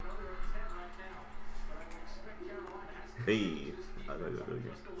Hey, I gotta go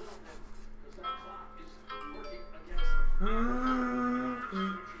again.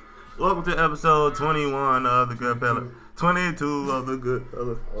 Welcome to episode 21 of the Good Fella. 22 of the Good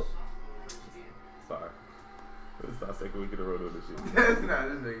Fella. Oh. Sorry. It's our second week in a row doing this shit. That's not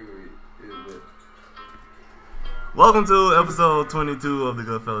this second week. Welcome to episode 22 of the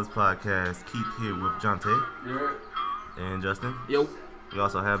Goodfellas podcast. Keith here with Jonte and Justin. Yo. We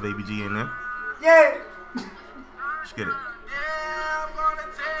also have Baby G in there. Yeah. Let's get it.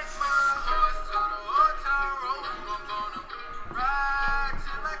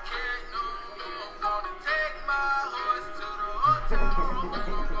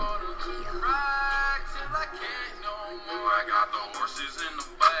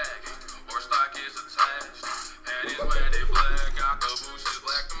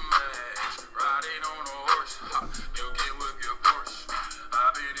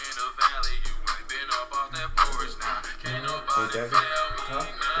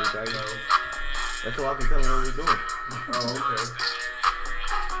 That's all I can tell him what we're doing. Oh, okay.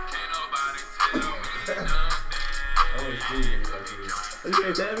 You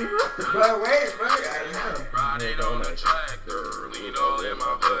can't tell me, bro? Bro, wait, bro. I know. Riding on the track, girl, lean all in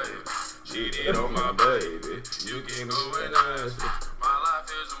my baby. Cheated on my baby. You can go and ask me. My life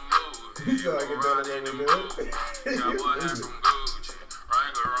is a movie. You like it better than we do. Got what happened from Gucci.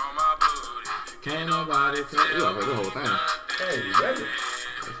 Wrangler on my booty. Can't nobody tell me. You gotta play the whole thing. Hey, you ready?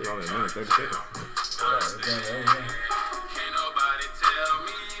 That shit only a minute, 30 seconds. Can't nobody tell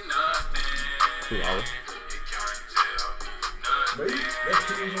me nothing. 2 hours. But that's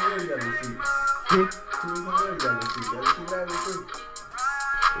 2 weeks in a row you got to receipt. 2 weeks in a row you got to receipt. Got to receipt last week too.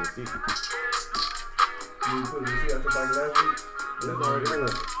 Receipt. You put the receipt out the back last week? That's already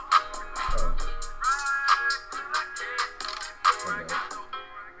done. Oh. Okay.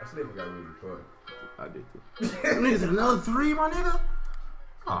 I still forgot we recorded. I did too. Niggas another 3, my nigga?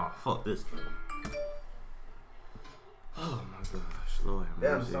 Oh, fuck this thing. Oh my gosh, Lord have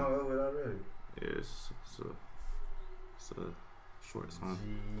Damn, the mercy. song over already. Yeah, it's a short song.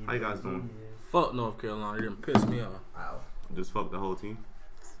 How you guys doing? Fuck North Carolina. They done pissed me off Wow. Just fuck the whole team?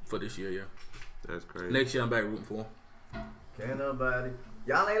 for this year, yeah. That's crazy. Next year I'm back rooting for them. Can't nobody.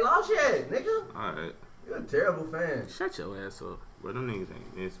 Y'all ain't lost yet, nigga. Alright. You're a terrible fan. Shut your ass up. Bro, them niggas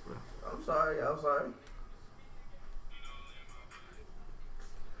ain't this, bro. I'm sorry.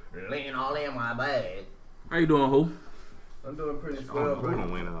 Lean all in my bag. How you doing, ho? I'm doing pretty I don't swell, know who bro.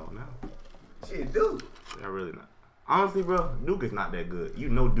 gonna win it all now. Shit, dude. Yeah, really not. Honestly, bro, Duke is not that good. You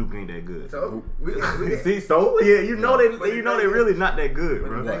know Duke ain't that good. So we can See, so yeah, you know they really is- not that good, But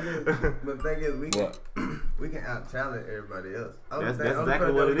bro. the thing is, we can out talent everybody else. That's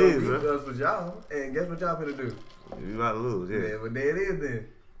exactly what it is, bro. Us was y'all, and guess what y'all finna do? You gotta lose, yeah. Yeah, but there it is. Then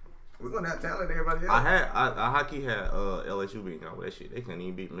we're gonna out talent everybody else. I hockey had LSU beating out with that shit. They couldn't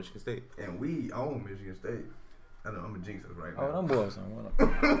even beat Michigan State. And we own Michigan State. I know I'm a jinx us right Oh, now. them boys don't want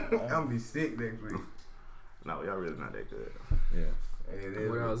I'm gonna be sick next week. No, y'all really not that good. Yeah. And it is.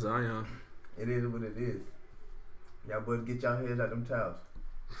 Where else Zion? It is what it is. Y'all boys get y'all heads out them towels.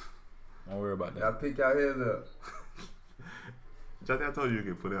 Don't worry about Y'all that. pick y'all heads up. Just I told you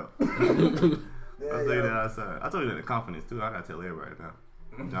get put out. Yeah, I told you that yeah. outside. I told you that in confidence too. I gotta tell everybody now.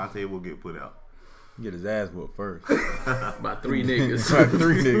 Jonte will get put out. Get his ass whooped first. By 3 niggas. Sorry,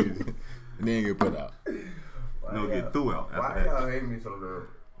 3 niggas. And then get put out. Why No, y'all- get through out. Why After that. y'all hate me so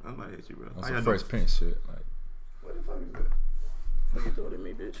bad? I'm gonna hit you, bro. On How some y'all first doing? pinch shit. Like, What the fuck is that? What you doing to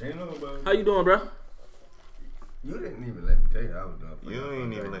me, bitch? Ain't nobody. How you doing, bro? You didn't even let me tell you I was doing. You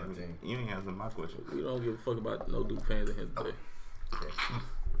ain't even let me. You ain't answer my question. We don't give a fuck about no Duke fans in here today.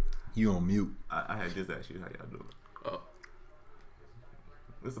 you on mute. I had just asked you how y'all doing. Oh.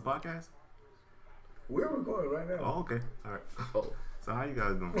 This a podcast? We're recording right now. Oh, okay. All right. Oh. So how you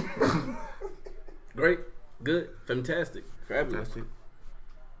guys doing? Great. Good. Fantastic. Fabulous. Fantastic.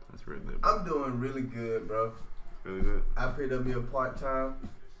 That's really good. Bro. I'm doing really good, bro. Really good. I picked up me a part time.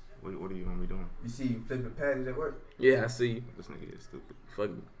 What are you gonna be doing? You see you flipping patties at work? Yeah, I see you. This nigga is stupid.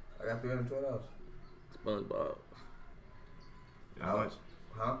 Fucking I got $312. SpongeBob. How much?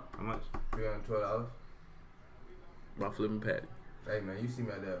 Huh? How much? $312. My flipping patty. Hey man, you see me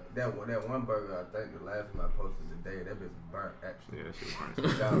at that one burger. I think the last one I posted today. That bitch was burnt actually. Yeah, that shit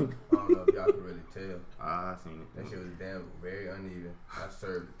was Y'all, I don't know if y'all can really tell. I seen it. That shit was damn very uneven. I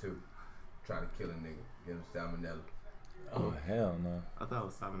served it too. Trying to kill a nigga, get him salmonella. Oh, hell no. I thought it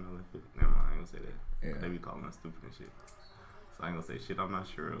was $7. Never mind, I ain't gonna say that. Yeah. They be calling us stupid and shit. So I ain't gonna say shit I'm not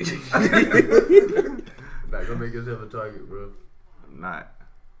sure of. Like, go make yourself a target, bro. I'm not.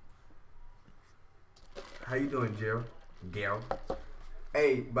 How you doing, Gerald? Gerald.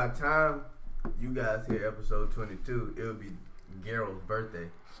 Hey, by time you guys hear episode 22, it'll be Gerald's birthday.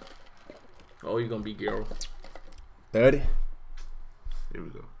 Oh, you gonna be Gerald? 30. Here we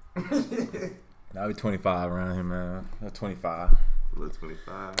go. I'll be 25 around here, man. 25. Look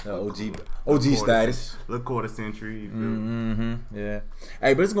 25. OG status. Look quarter century. You feel me? Mm-hmm. Yeah.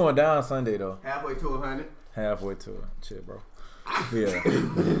 Hey, but it's going down Sunday though. Halfway to 100. Halfway to it. Chill, bro. Yeah.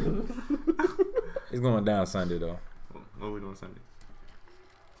 It's going down Sunday though. What are we doing Sunday?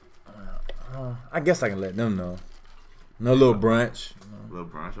 I guess I can let them know. No little brunch. Little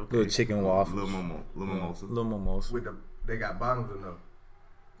brunch, okay. Little chicken waffles. Little mimosa. Little mimosa. With they got bottoms or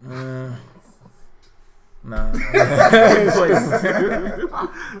no? Nah.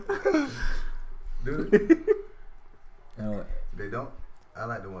 Dude, Uh, they don't? I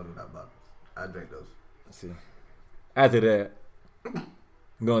like the ones without bottoms. I drink those. Let's see. After that,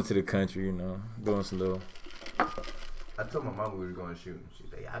 going to the country, you know, doing some little. I told my mama we were going shooting. She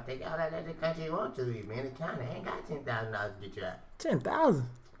said, "I'll take y'all out of the country you want to. Man, the county ain't got $10,000 to get you out." 10,000.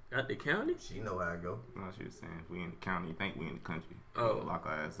 At the county? She know how I go. No, she was saying if we in the county, you think we in the country. Oh. Lock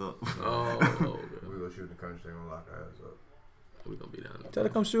our ass up. Oh, We go shoot in the country, they gonna lock our ass up. we gonna be down there. Tell her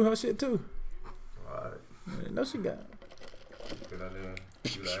to come shoot her shit too. Alright. Yeah, no, she got. Get out there,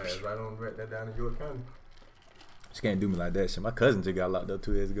 shoot our ass right on right that down in York County. She can't do me like that shit. My cousin just got locked up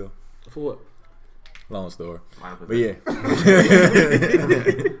 2 years ago. For what? Long story. Line up But yeah.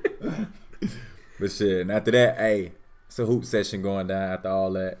 But shit, and after that, hey, it's a hoop session going down after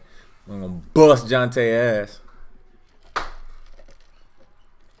all that. I'm gonna bust Jonte ass.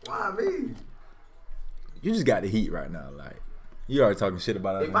 Why me? You just got the heat right now. Like, you already talking shit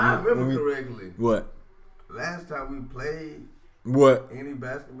about us. If I remember When we- correctly, What? last time we played What? any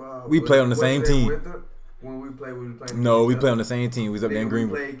basketball, We play on the was same it team. Winter? When we played, we were playing. No, we each play on other? the same team. We was up there in Then we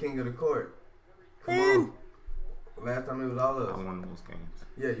Greenwood. played King of the Court. Come Man. on. Last time it was all I us. won those games.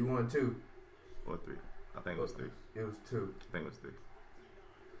 Yeah, you won 2. Or 3. I think it was 3. It was 2. I think it was 3.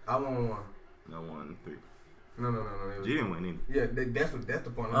 I won 1. No, 1, 3. No. It was, You didn't win either. yeah, that's the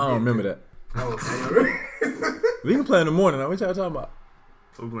point. I don't remember that. Oh, We can play in the morning. Now. What y'all talking about?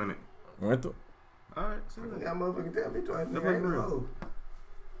 Who playing it? Rental. Alright, so you got motherfucking tell me twice. Let's Nigga, I ain't play no for hoe.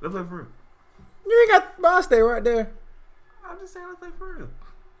 let's play for real. You ain't got my stay right there. I'm just saying let's play for real.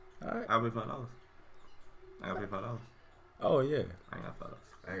 All right. I'll pay $5. I gotta pay $5. Oh yeah. I ain't got $5.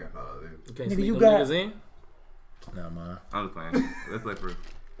 I ain't got follow this. You can't Nigga, sneak you them got- niggas in? Nah, man. I'm just playing. Let's play for real.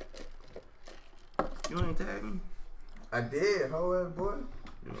 You ain't tag me? I did, hoe ass boy.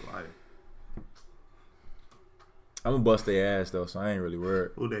 You're a liar. I'm gonna bust their ass though, so I ain't really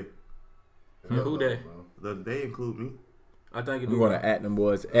worried. Who they? Who they? They include me. I think I'm gonna at them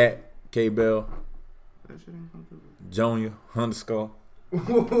boys at K Bell That shit ain't come through. Junior _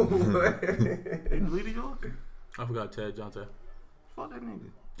 You deleted yours? I forgot to tell Jonte. Fuck that nigga.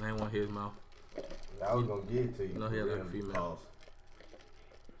 I ain't want to hear his mouth. I was gonna get it to you. No, he had like a Damn, female. pause.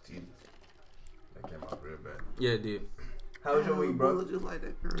 Jesus. That came out real bad. Yeah, it did. How was your week, bro? Look just like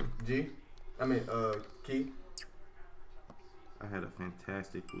that girl. G? I mean, Key? I had a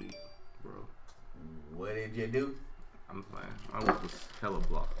fantastic week, bro. What did you do? I'm playing. My week was hella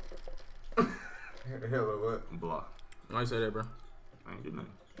blah. Hell of what? Blah. Why you say that, bro? I ain't do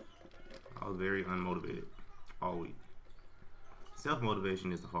nothing. I was very unmotivated all week.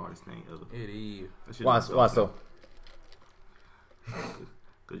 Self-motivation is the hardest thing ever. It is. That shit Why? is Why so?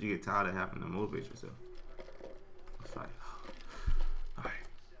 Because you get tired of having to motivate yourself. It's like, alright,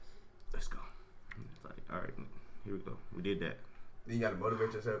 let's go. It's like, alright, here we go. We did that. Then you gotta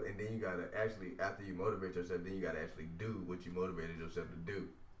motivate yourself, and then you gotta actually, after you motivate yourself, then you gotta actually do what you motivated yourself to do.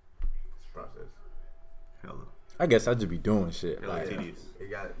 It's a process. Hella. I guess I just be doing shit. Hella Like, tedious. You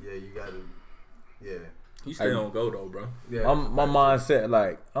gotta, yeah. You stay on go, though, bro. Yeah. my mindset,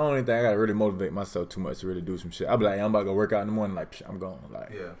 like, I don't even think I gotta really motivate myself too much to really do some shit. I be like, I'm about to go work out in the morning. Like, psh, I'm going. Like,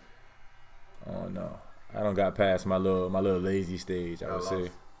 Yeah. oh no, I don't got past my little lazy stage. I would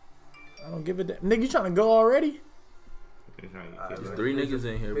say, I don't give a damn. Nigga, you trying to go already? There's 3 niggas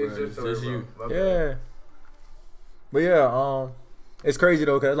in here, bro. It's just you. Yeah. But yeah, it's crazy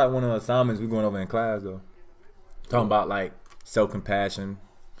though, cause it's like one of the assignments we going over in class though. Talking about like self-compassion,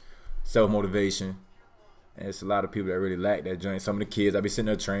 self-motivation. And it's a lot of people that really lack that joint. Some of the kids I be sitting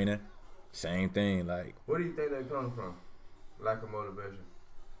there training, same thing. Like, Where do you think that comes from? Lack of motivation?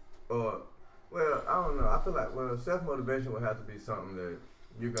 Or, well, I don't know. I feel like, self-motivation would have to be something that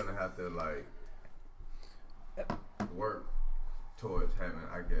you're gonna have to, like, work towards having,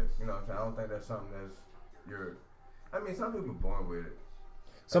 I guess. You know what I'm saying? I don't think that's something that's I mean, some people are born with it.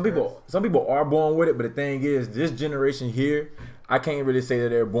 some people are born with it, but the thing is, this generation here, I can't really say that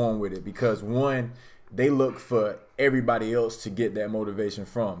they're born with it because one, they look for everybody else to get that motivation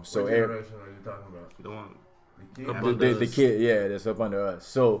from. So what generation are you talking about? The one. The kid, yeah, that's up under us.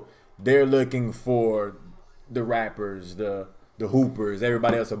 So they're looking for the rappers, the hoopers,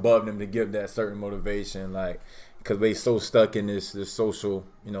 everybody else above them to give that certain motivation, like, because they so stuck in this social,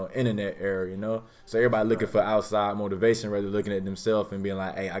 internet era, So everybody looking for outside motivation rather than looking at themselves and being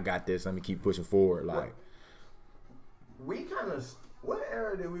like, hey, I got this. Let me keep pushing forward. Like, what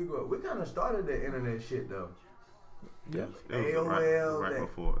era did we go? We kind of started the internet shit though. Yeah. AOL, right that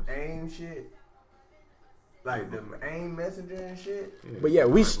before us. AIM shit. Like the AIM Messenger and shit. Yeah. But yeah,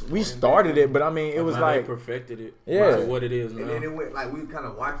 we started it, but I mean, it was like perfected it. Yeah. To what it is now. And then it went like we kind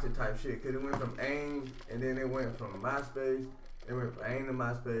of watched it type shit because it went from AIM and then it went from MySpace. It went from AIM to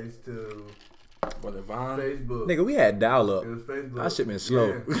MySpace to Facebook. Nigga, we had dial up. It was Facebook. That shit been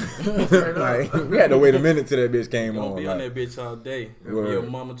slow. Yeah. Like, we had to wait a minute till that bitch came Don't on. be on that bitch all day. Your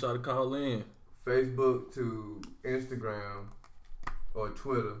mama try to call in. Facebook to Instagram or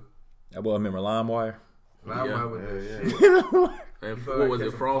Twitter. That boy remember LimeWire? LimeWire with that shit. And what was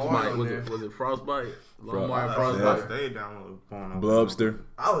it? Frostbite? Was it Frostbite? LimeWire, Frostbite. I stayed downloading porn. Blubster.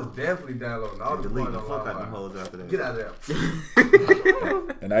 I was definitely downloading all the Delete porn the on fuck out them LimeWire. hoes after that. Get out of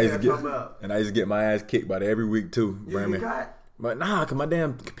there. And I used to get my ass kicked by that every week too. You got? But nah, cause my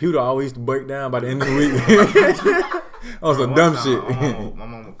damn computer always used to break down by the end of the week. On some dumb shit. My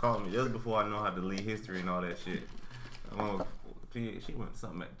mama called me just before I know how to delete history and all that shit. She went to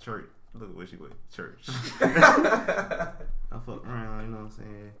something at church. Look at where she went, church. I fucked around, you know what I'm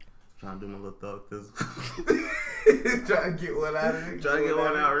saying? Trying to do my little thug physical. Trying to get one out of it. Trying to get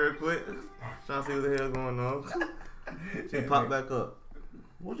one out real quick. Trying to see what the hell's going on. She popped back up.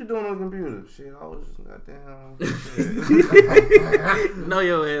 What you doing on the computer? Shit, I was just goddamn. Know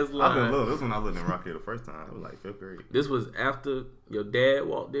your ass lying. I've been little. This was when I lived in Rock Hill the first time. I was like 5th grade. This was after your dad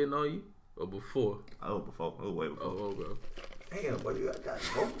walked in on you, or before? Oh, before. It was way before. Oh, bro. Damn, boy, you got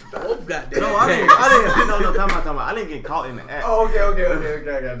Both got that. No, I didn't. No, time out. I didn't get caught in the act. Oh, okay. I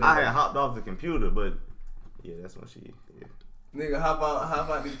got that. I had hopped off the computer, but yeah, that's when she. Yeah. Nigga, how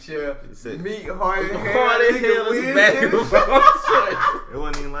about the chair? Said, meat hard as hell. Hard as hell. It's back and forth. It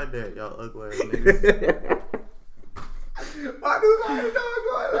wasn't even like that, y'all ugly ass niggas. Why do you going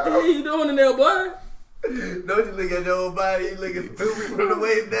What the on? hell you doing in there, boy? Don't you look at your own body, you looking stupid from the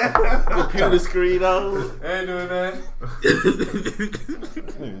way down. Computer screen on. I ain't doing that.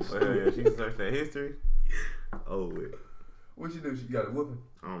 Well, yeah, she searched that history. Oh, wait. What you do? She got a whooping?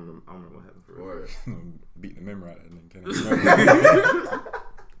 I don't remember what happened for real. Beating the memory out of that nigga.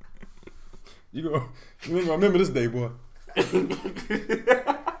 You ain't gonna remember this day, boy. That's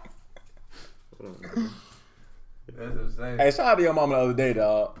insane. Hey, shout out to your mama the other day,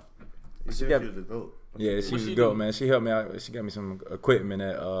 dog. She was a goat. Yeah, she was a goat, man. She helped me out. She got me some equipment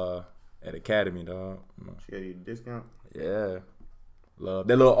at Academy, dog. She gave you a discount? Yeah. Love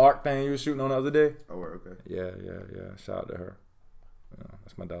that little arc thing you was shooting on the other day. Oh, okay. Yeah. Shout out to her.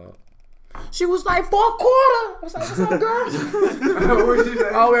 That's my dog. She was like, 4th quarter. I was like, what's up, girl? What she say?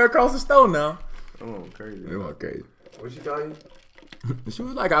 All the way across the store now. Oh, crazy. It went crazy. What she call you? She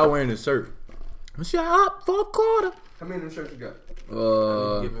was like, I was wearing this shirt. She like, up 4th quarter. How many of them shirts you got?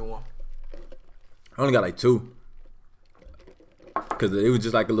 Give me one. I only got like 2. Cause it was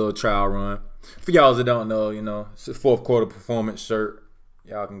just like a little trial run. For y'all that don't know, it's a 4th quarter performance shirt.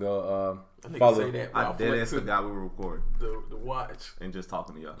 Y'all can go follow. Say that, I dead ass forgot we were recording. The watch. And just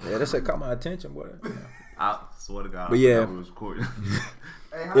talking to y'all. Yeah, that shit caught my attention, boy. I swear to God, But yeah. I forgot we was recording.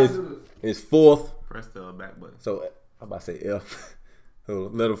 Hey, how do this? It's 4th. Press the back button. So I'm about to say F. So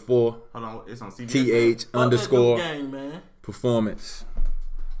letter 4. Hold on, it's on CBS. TH underscore game, man. performance.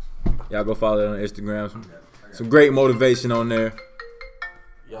 Y'all go follow that on Instagram. Some great motivation on there.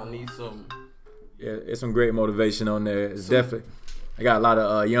 Y'all need some. Yeah, it's some great motivation on there. It's definitely. I got a lot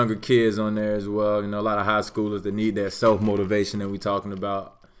of younger kids on there as well. A lot of high schoolers that need that self motivation that we talking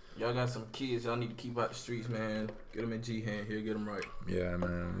about. Y'all got some kids. Y'all need to keep out the streets, man. Get them in G-hand here. Get them right. Yeah,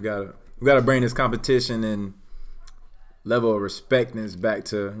 man. We gotta bring this competition and level of respectness back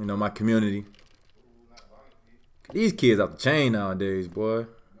to my community. These kids off the chain nowadays, boy.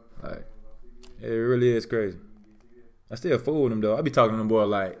 Like, it really is crazy. I still fool with them though. I be talking to them boy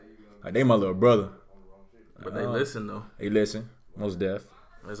like they my little brother. But they listen though. They listen, most deaf.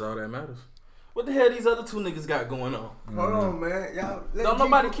 That's all that matters. What the hell these other 2 niggas got going on? Hold on, man. Y'all. Don't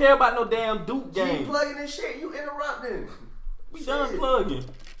nobody care about no damn Duke game. Keep plugging this shit. You interrupting. We done plugging.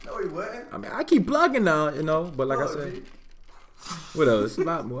 No, he wasn't. I mean, I keep plugging now, but like I said, G. what else? It's a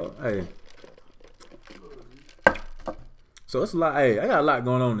lot more. Hey. So it's a lot. Hey, I got a lot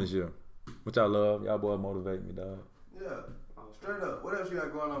going on this year, which I love. Y'all boys motivate me, dog. Yeah. Straight up. What else you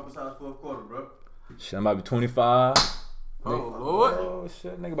got going on besides 4th quarter, bro? Shit, I'm about to be 25. Oh, Lord. Oh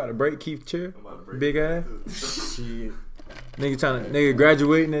shit, nigga about to break Keith's chair. I'm about to break Big it ass. too. Shit. Nigga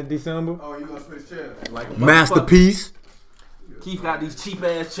graduating in December. Oh, you gonna switch chairs? Like a Masterpiece. motherfucker. Keith got these cheap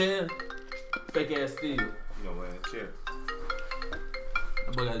ass chairs. Fake ass steel. You know, man, chair.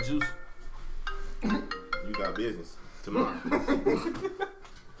 That boy got juice. You got business tomorrow.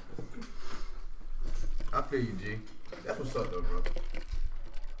 I feel you, G. That's what's up, though, bro.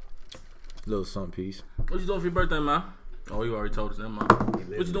 Little something piece. What you doing for your birthday, man? Oh, you already told us that, man.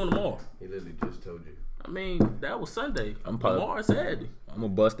 What you doing tomorrow? He literally just told you. I mean, that was Sunday. I'm probably- Tomorrow Saturday. I'm gonna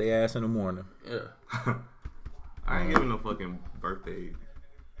bust their ass in the morning. Yeah. I ain't giving no fucking birthday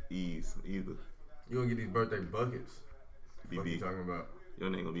ease either. You gonna get these birthday buckets? What you BB. talking about? Your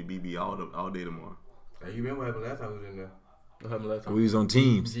name gonna be BB all day tomorrow. Hey, you remember what happened last time we was in there? What happened last time? We was on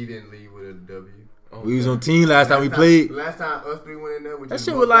teams. G didn't leave with a W. Oh, We was on team last time we played. Last time us three went in there, which That is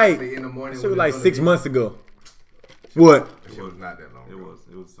shit most was like, likely in the morning. that shit was when like it's gonna 6 be. months ago. What? That shit was not that long. It ago.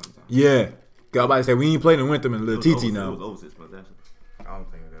 was sometime. Yeah. Got about to say we ain't playing in winter and little It was TT over- now. It was over 6 months actually. I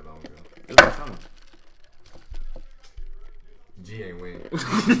don't think it was that long ago. It was in summer. G ain't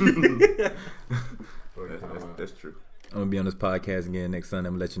winning. That's true. I'm gonna be on this podcast again next Sunday.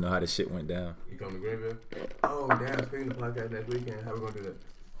 I'm gonna let you know how this shit went down. You come to Greenville? Oh, damn. Speaking of podcast next weekend, how we gonna do that?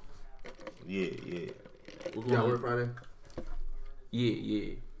 Yeah. We're going Y'all work on. Friday?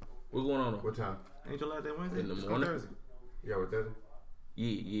 Yeah. We're going on. What time? Ain't your last day Wednesday? In the Just morning. come Thursday. Y'all work Thursday?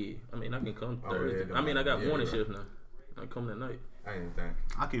 Yeah. I mean, I can come Oh, Thursday. yeah, I mean, I got yeah, morning right. shift now. I come at night. I ain't think.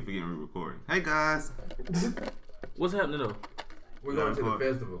 I keep forgetting we're recording. Hey guys. What's happening though? We're going to the record.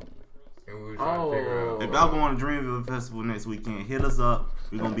 festival. And we were trying to figure out. If y'all going to Dreamville Festival next weekend, hit us up.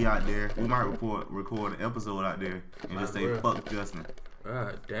 We're gonna be out there. We might record an episode out there and just say Might fuck Justin.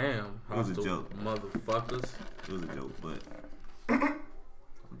 God damn. It was a Hostile joke. motherfuckers. It was a joke, but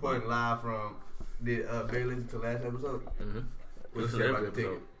Reporting live from, did Barry listen to last episode? Mm-hmm. What Listen you to say every about the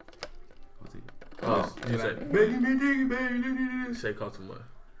ticket? what's it? Oh, You you like, say, baby, me diggy, baby. say cost too much.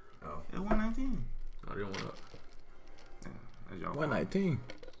 Oh. It 119. No, they don't want up. Yeah, that's y'all. 119.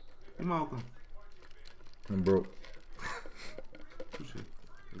 You welcome. I'm broke. Some shit.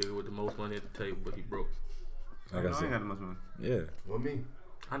 Nigga with the most money at the table, but he broke. Like I I ain't said, got that much money. yeah. What me?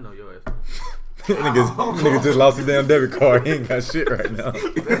 I know your ass. nigga just lost his damn debit card. He ain't got shit right now.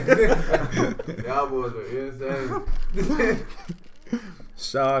 Y'all boys are insane.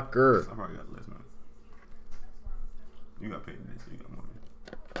 Shocker. I probably got less money. You got paid today, so you got more money.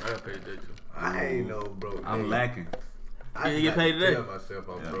 I got paid that too. I ain't no broke. I'm nigga. lacking. I You get got paid to today? tell myself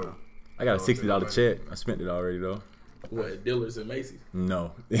I'm Yeah, broke. I got a $60 check. I spent it already though. What, dealers and Macy's?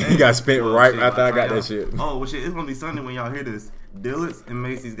 No, he got spent Well, right shit, after by I the got time that shit. Oh, well, shit, it's gonna be Sunday when y'all hear this. Dillard's and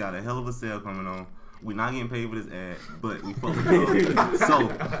Macy's got a hell of a sale coming on. We not getting paid for this ad, but we fuck with y'all. So,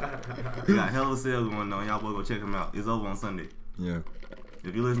 we got a hell of a sale going on. Y'all boy go check them out. It's over on Sunday. Yeah.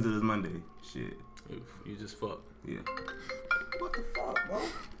 If you listen to this Monday, shit, You just fuck. yeah. What the fuck, bro?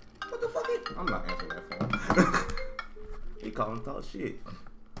 What the fuck is... I'm not answering that phone. He calling talk shit.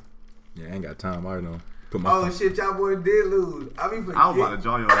 Yeah, I ain't got time. I already know. Put my Oh, shit, y'all boys did lose. I mean, I was about to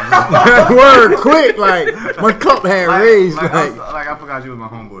draw your ass. word quick, like my cup had raised. like, Like, I forgot you was my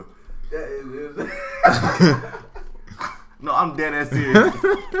homeboy. That No, I'm dead ass serious.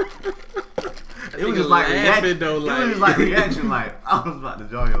 It was just like reaction. though, It was just like reaction. Like I was about to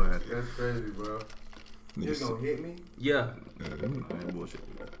draw your ass. That's crazy, bro. You nigga, gonna hit me? Yeah. I ain't bullshit.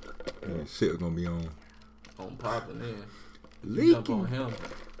 shit was gonna be on. On popping in. Jump Leaking. on him.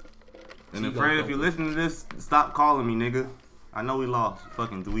 And She afraid gonna if you come listen to this, stop calling me, nigga. I know we lost,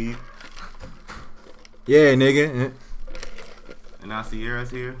 fucking dweeb. Yeah, nigga. And I see Eris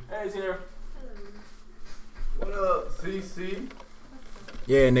here. Hey, it's here. What up, CC?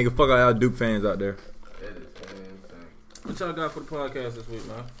 Yeah, nigga. Fuck all y'all Duke fans out there. That is insane. What y'all got for the podcast this week,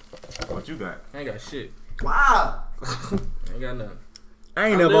 man? What you got? I ain't got shit. Wow. Ain't got nothing. I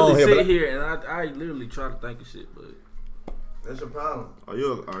ain't I never on literally here, sit but here and I literally try to think of shit, but That's your problem. Are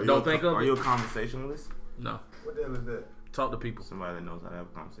you Don't think of are it. you a conversationalist? no. What the hell is that? Talk to people. Somebody that knows how to have a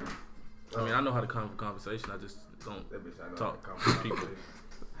conversation. I mean, I know how to have a conversation. I just don't. That bitch I know Talk how to to people. conversation.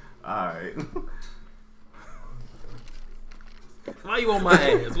 Alright. Why you on my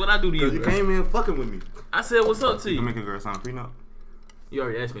ass? What I do to you? Cause you bro? came in fucking with me. I said, "What's up to You can you?" make a girl sign a prenup. You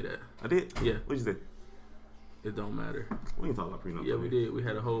already asked me that. I did? Yeah. What'd you say? It don't matter. We ain't talking about prenup. Yeah, we did. We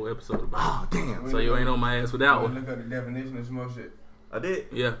had a whole episode about Oh, damn. it. So you ain't on my ass with that one. Look up the definition of some more shit. I did?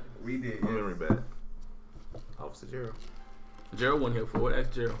 Yeah. We did. My Yeah. memory bad. Officer Gerald. Gerald wasn't here for it.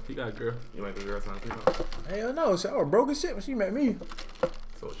 Ask Gerald. He got a girl. You make a girl sign a prenup? hell no. She was broke as shit when she met me.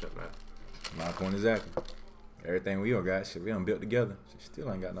 So shut man. My point exactly. Everything we don't got, shit, we done built together. She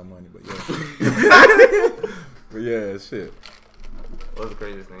still ain't got no money, but yeah. But yeah, shit. What's the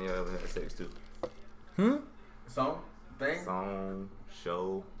craziest thing you ever had sex to? Song, thing,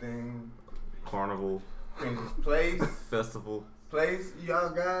 show, thing, carnival, place, festival. place. Y'all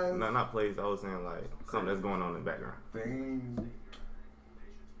guys. No, not plays. I was saying like something that's going on in the background. Thing.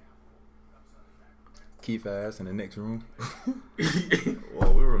 Keep ass in the next room.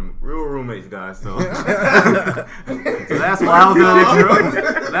 Well, we were roommates, guys. So, so that's why I was in the next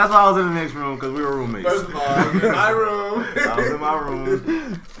room. That's why I was in the next room because we were roommates. First of all, I was in my room. I was in my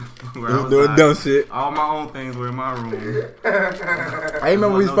room. Where I was Doing dumb shit. All my own things were in my room. I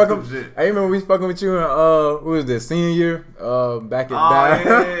remember we was fucking with you in what was this, senior year? Back at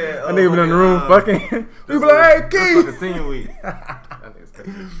yeah. I nigga been in the room fucking. We be like, hey, Fucking Keith. senior week. That nigga's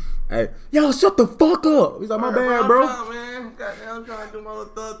crazy. Hey, yo, shut the fuck up. He's like, my bad, bro. Man, goddamn, I'm trying to do my little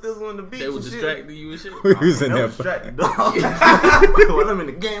thug this on the beach. They was and shit. distracting you and shit. We was in They there. was distracted, dog. Well, I'm in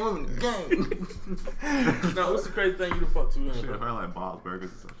the game. I'm in the game. No, what's the crazy thing you done fucked to? Shit, I Bro? felt like Bob's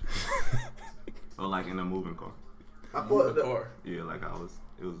Burgers or some shit. Or like in a moving car. I Moving thought the car. Yeah, like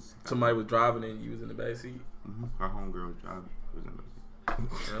it was. Somebody was driving and you was in the back seat. Her homegirl was driving. It was in the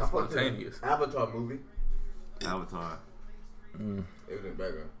Yeah, I that's thought spontaneous. the Avatar movie. Avatar. It was in the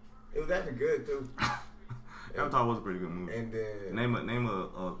background. It was actually good too. Avatar was a pretty good movie. And then Name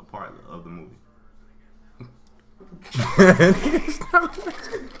a part of the movie.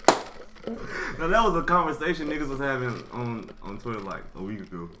 No, that was a conversation niggas was having on Twitter like a week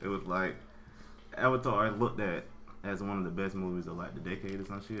ago. It was like Avatar is looked at as one of the best movies of like the decade or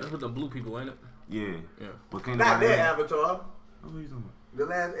some shit. That's with the blue people, ain't it? Yeah. Yeah. But can't not nobody that have- Avatar. What are you talking The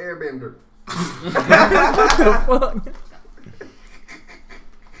Last Airbender. What the fuck?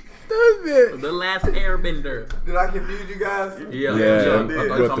 Stupid. The Last Airbender. Did I confuse you guys? Yeah. Yeah, I thought you what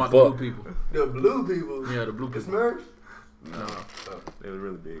were the talking about the fuck? blue people. The blue people. Yeah, the blue The people. Smurfs. No, They was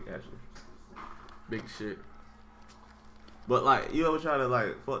really big actually. big shit. But like, you ever try to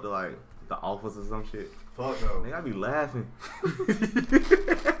like fuck the office or some shit? Fuck no. Nigga, I be laughing.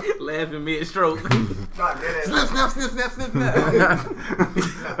 Laughing mid-stroke. Not that Snap, snap, snap, snap, snap, snap.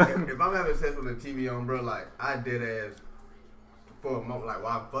 Nah, if I'm having sex with the TV on, bro, like I dead ass for a moment, like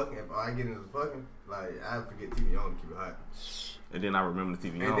while I'm fucking, if I get into fucking, like I forget TV on to keep it hot. And then I remember the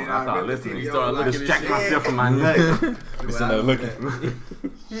TV And on. then I started remember listening. TV You started on, looking like, at Distract shit. myself from my nut. We sitting there looking.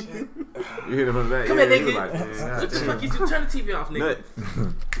 You hit it from the back. Come yeah, here, you was nigga. like, man, What the goddamn. fuck is you? Turn the TV off, nigga.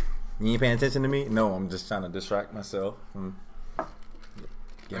 Nut. You ain't paying attention to me? No, I'm just trying to distract myself from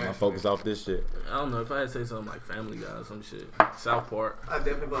get my focus off this shit. I don't know if I had to say something like Family Guy or some shit. South Park. I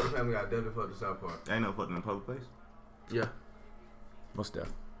definitely fuck the Family Guy. I definitely fuck the South Park. I ain't no fucking in a public place. Yeah. What's that?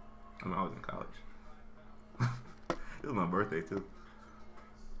 I mean, I was in college. It was my birthday too.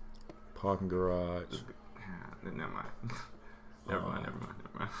 Parking garage. Never mind. Never mind.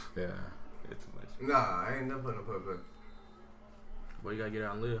 Yeah. It's too much. Nah, I ain't never fucking the public place. Boy, you gotta get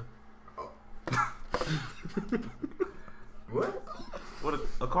out and live. What? What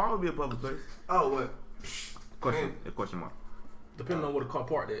a car would be a public place? Oh, what? Question. A question mark. Depending on where the car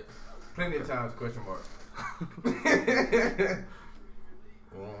parked at. Plenty of times, question mark.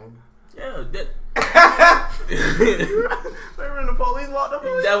 Yeah, that. Remember the police walked up on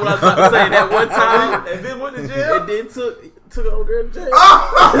you? That's what I was about to say. That one time, And then went to jail? and then took an old girl to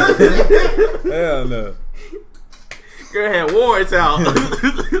jail. Hell no. Girl had warrants out.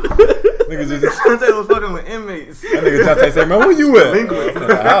 Niggas just Dante was fucking with inmates. that nigga Dante say, man, where you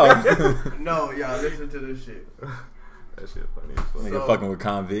at? How? No, y'all listen to this shit. That shit funny as fuck. Nigga So- fucking with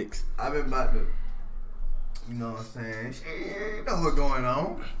convicts. I've been about to, you know what I'm saying? Shit, know what's going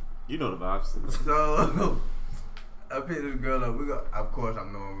on. You know the vibes. So I picked this girl up. We got, of course, I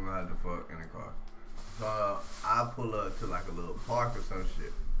know we're gonna have to fuck in the car. So I pull up to like a little park or some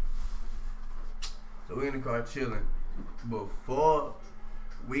shit. So we in the car chilling. Before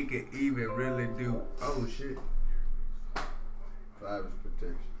we could even really do, oh shit, privacy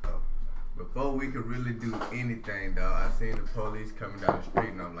protection. Oh. Before we could really do anything, dog, I seen the police coming down the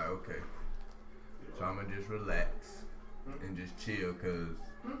street, and I'm like, okay. So I'm gonna just relax and just chill, cause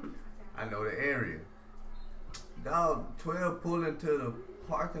I know the area. Dog, 12 pull into the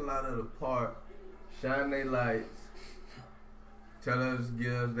parking lot of the park, shine their lights, tell us,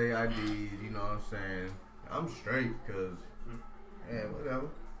 give us their IDs, you know what I'm saying? I'm straight, cause, yeah, whatever.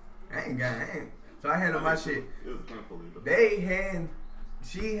 I ain't. So I handle my shit. It was painful.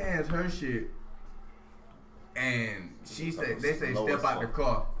 She hands her shit, and they say Slow step as out the fuck.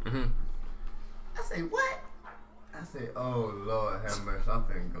 car. Mm-hmm. I say what? I say, oh Lord have mercy, I'm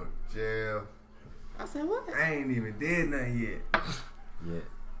finna go to jail. I said what? I ain't even did nothing yet. Yeah.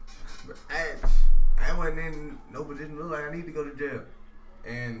 But I wasn't in no position to look like I need to go to jail.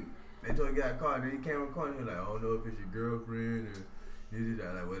 And they told me he got caught, and then he came on corner, he was like, I don't know if it's your girlfriend or this,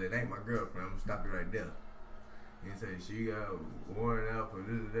 that. Like, well, it ain't my girlfriend. I'm gonna stop you right there. He said she got warrant out for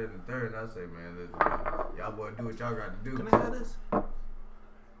this, that, and the third. And I say, man, listen, y'all boy do what y'all got to do. Can I have this? That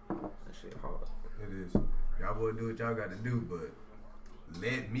shit hard. It is. Y'all boy do what y'all got to do, but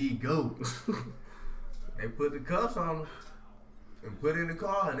let me go. They put the cuffs on him and put it in the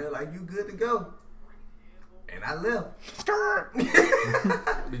car, and they're like, you good to go. And I left.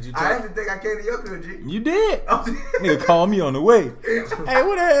 Did you I talk? actually think I came to your crib, G. You did. Nigga call me on the way. Hey,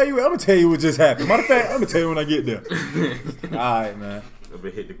 what the hell you at? I'm gonna tell you what just happened. Matter of fact, I'm gonna tell you when I get there. Alright, man. I better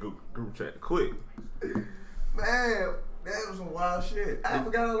hit the group chat quick. Man, that was some wild shit. I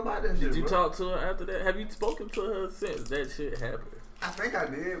forgot all about that shit. Did you bro. talk to her after that? Have you spoken to her since that shit happened? I think I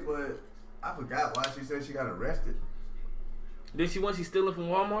did, but I forgot why she said she got arrested. Did she want she stealing from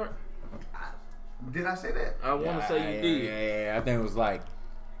Walmart? Did I say that? I want to say you did. Yeah, I think it was like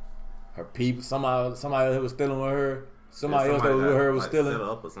her people. Somebody that was stealing with her. Somebody else that was with her was like, stealing. Set her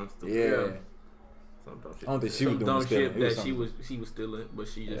up or some stupid. Yeah. Some dumb shit. I don't think she was Some doing dumb stealing. shit It was that something- she was stealing, but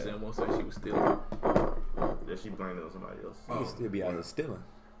she just Yeah. didn't want to say she was stealing. Yeah, she blamed it on somebody else. She could still be out here stealing.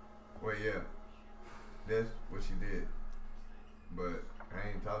 Well, yeah. That's what she did. But I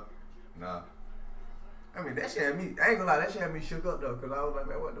ain't talking. Nah. I mean, that shit had me, I ain't gonna lie, that shit had me shook up though, cause I was like,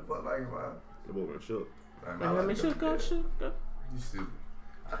 man, what the fuck, like, am I? The boy went shook. Like, Man, let me shook up. You stupid.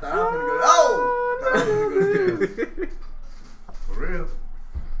 I thought I was finna go, I thought I was finna go to jail. For real.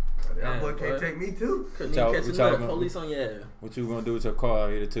 That Damn, boy can't boy. take me too. Couldn't Y'all- even catch what y'all up. gonna- Police on your ass. What you gonna do with your car out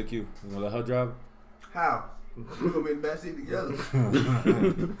here that took you? You gonna let her drive? How? We gonna be in the backseat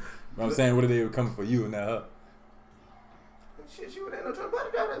together. But I'm saying, what if they were coming for you and not her? Shit, she would have no trouble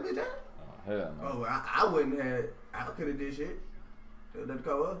about to drive that bitch out. Oh, hell no. Oh, I wouldn't have. I could have did shit. Let the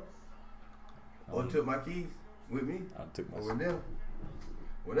car up. Or took my keys with me. I took my Or with them.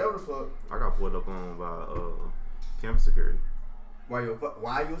 Whatever the fuck. I got pulled up on by campus security. Why you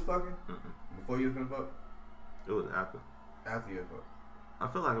was fucking? Before you was finna fuck? It was after. After you was fuck. I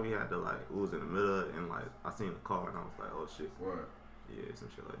feel like we had to we was in the middle and like I seen the car and I was like, oh shit. Word. Yeah, some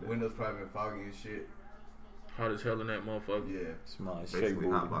shit like that. Windows probably been foggy and shit. Hot as hell in that motherfucker. Yeah. Small shake Basically booty.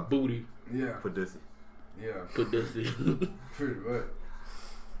 hot box. Booty. Yeah. Put this. Yeah. Put this in. Pretty much.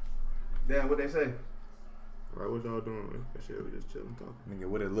 Damn, what they say? Right, what y'all doing, man? That shit, we just chilling talking. Nigga,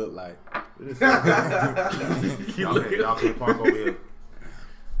 what it look like? Y'all can't park over here.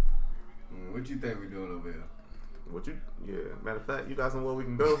 What you think we doing over here? What you? Yeah. Matter of fact, you got somewhere we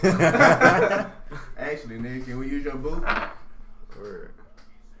can go. Actually, nigga, can we use your booth? Word.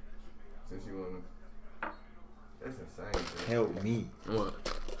 Since you wanna. That's insane, bro. Help me. What?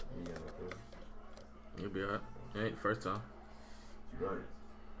 You got no clue. You'll be alright. It ain't the first time. Right.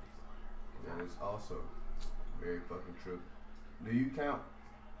 That is also very fucking true. Do you count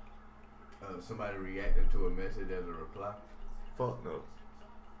somebody reacting to a message as a reply? Fuck no.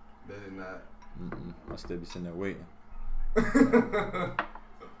 That is not. I still be sitting there waiting.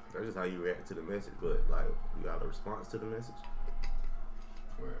 That's just how you react to the message, but like you got a response to the message.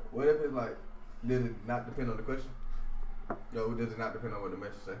 What if it's like, does it not depend on the question? No, does it not depend on what the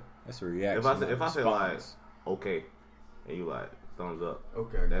message say? That's a reaction. If I say like response. okay, and you like thumbs up,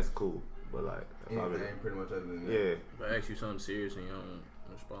 Okay. that's cool. But like if I Anything pretty much other than that. yeah, If I ask you something serious and you don't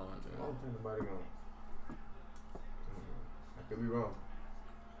respond, I then don't think nobody gonna. I could be wrong.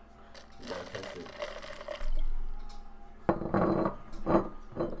 You gotta test it.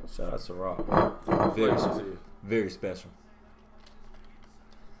 Shout out to Rock. what Very, place is it? very special.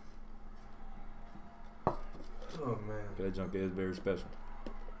 Oh man. That junk is very special.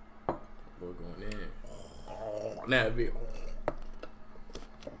 Boy going in. Oh, now it be.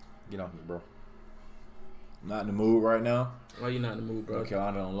 Get off me, bro. Not in the mood right now. Why you not in the mood, bro? North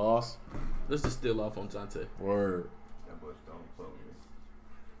Carolina done lost. Let's just steal off on Jonte. Word. That boy don't fuck with me.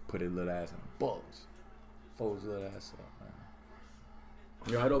 Put his little ass in the bugs. Fold his little ass up, man.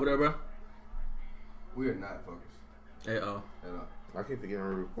 You alright over there, bro? We are not focused Hey, at all. I keep forgetting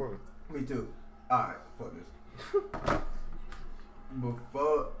we're recording. Me too. Alright, fuck this.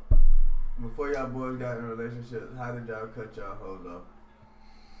 Before y'all boys got in relationships, how did y'all cut y'all hoes off?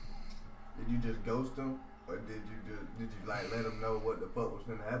 Did you just ghost them, or did you like let them know what the fuck was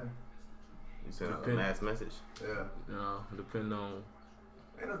gonna happen? You sent out a Depend- mass message. Yeah, No, depend on.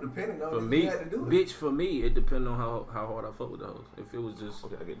 ain't no depending on For you me, had to do it. bitch, for me, it depend on how hard I fuck with the hoes. If it was just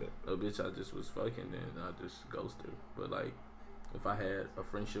Okay, I get that. a bitch I just was fucking, then I just ghost her. But like, if I had a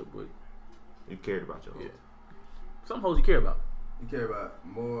friendship with, You cared about your yeah, hoes. some hoes you care about. You care about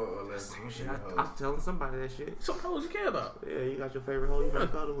more or less Same shit. than I hoes. was telling somebody that shit. Some hoes you care about. Yeah, you got your favorite hoe you gotta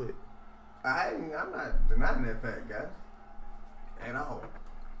cuddle with. I'm not denying that fact, guys. At all.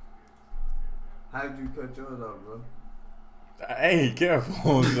 How did you cut yours off, bro? I ain't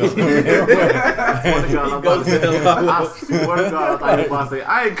careful. So. I swear to God, I thought you were about to say,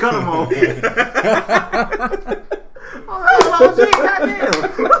 I ain't cut him off. Oh, shit, goddamn.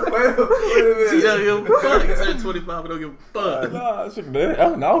 Wait a minute. She don't give a fuck. He turned 25 but don't give a fuck. Nah, shit, that. I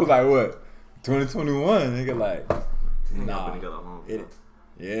was like, what? 2021, nigga, like, nah.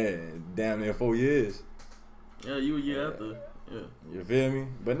 Yeah, damn near 4 years. Yeah, you a year after. Yeah. You feel me?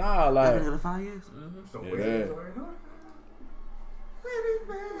 But nah, like, 5 years? So yeah.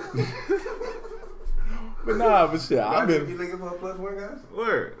 But but nah, but shit, I've you been. looking for a plus one, guys?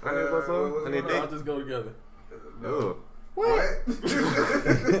 Word. I need plus one. I need I'll dick. just go together. Ugh. What?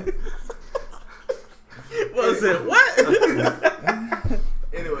 What said what?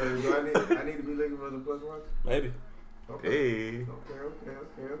 Anyway, so I need to be looking for the plus one? Maybe. Okay. Hey.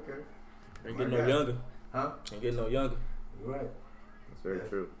 Okay. Ain't getting no younger. Huh? Ain't getting no younger. You're right. That's very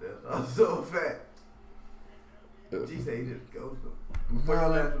true. That's also a fact. G say he just ghosted him. Before your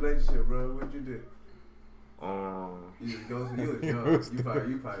last relationship, bro, what'd you do? You just ghosted. You was young.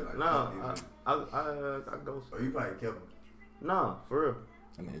 You probably like. No, I ghosted. Or you probably kept him. Nah, for real.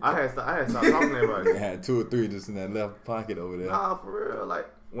 I had stopped talking to everybody. I had 2 or 3 just in that left pocket over there. Nah, for real. Like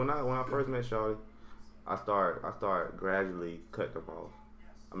when I first met Shawty, I started gradually cutting them off.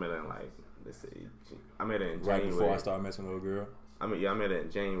 I met her in like I met her in January. Right before I started messing with a girl. I met her in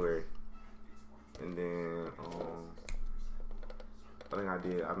January, and then I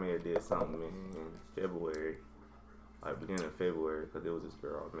think I may have did something in February, like beginning of February, because there was this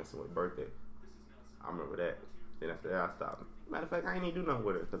girl I was messing with birthday. I remember that. Then after that, I stopped. Matter of fact, I ain't even do nothing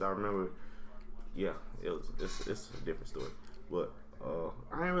with her because I remember. Yeah, it's a different story, but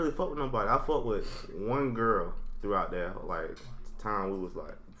I ain't really fuck with nobody. I fucked with one girl throughout that like time we was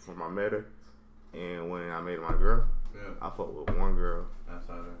like from I met her and when I made her my girl. Yeah. I fucked with one girl. I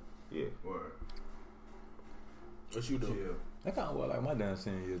saw that. Yeah. Word. What you do? Chill. That kind of what like my damn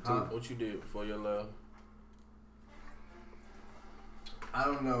senior year too. Huh? What you did before your love? I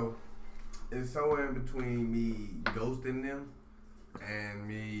don't know. It's somewhere in between me ghosting them and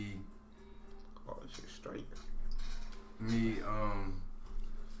me Oh, shit straight.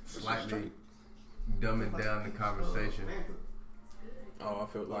 Slightly dumbing down the conversation. Oh, I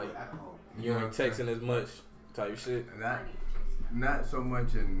feel like you ain't texting as much type shit. Not so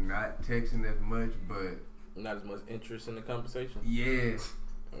much in not texting as much, but Not as much interest in the conversation. yeah.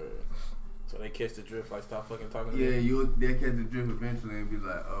 So they catch the drift, like stop fucking talking. Yeah, to them. they'll catch the drift eventually and be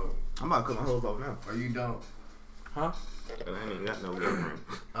like, oh, I'm about to cut my hoes off now. or you don't. Huh? And I ain't even got no girlfriend.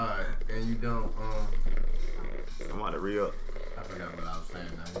 Alright, and you don't, I'm about to re-up. I forgot what I was saying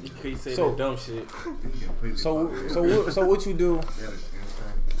now. You can't say So- that dumb shit. You completely fucked So it up. so what you do? That is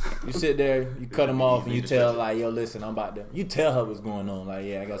insane. You sit there, you cut them off, and you tell like, yo, listen, I'm about to. You tell her what's going on. Like,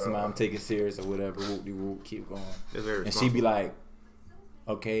 yeah, I got somebody I'm taking serious or whatever. Whoop de whoop, keep going. It's very And she be like,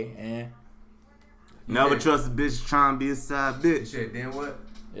 okay, and never trust a bitch trying to be a side You bitch. said, then what?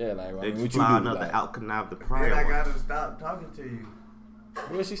 yeah, like, I They mean, what just you fly do? another Like, out connive the Then prior I one. gotta stop talking to you.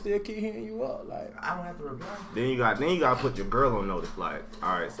 well, she still keep hitting you up. Like, I don't have to reply. Then you got to put your girl on notice. Like,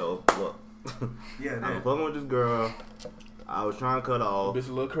 all right, so look, Yeah, I'm that. fucking with this girl. I was trying to cut her off. Bitch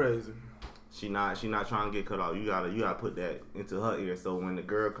a little crazy. She not trying to get cut off. You gotta put that into her ear. So when the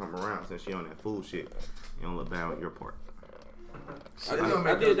girl come around, since she on that fool shit, you don't look bad on your part. It's gonna make I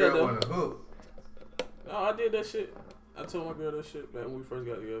your did that girl though. want to hook. No, I did that shit. I told my girl that shit back when we first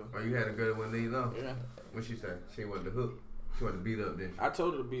got together. Or you had a girl that wouldn't leave alone. Yeah. What she said? She wanted to hook. She wanted to beat up, didn't she? I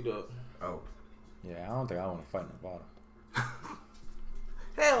told her to beat up. Oh. yeah, I don't think I want to fight in the bottom.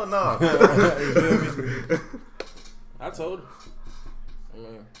 Hell no. I told her. I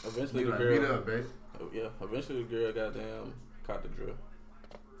mean, eventually You the like, girl. beat up, babe. Yeah, eventually the girl goddamn caught the drill.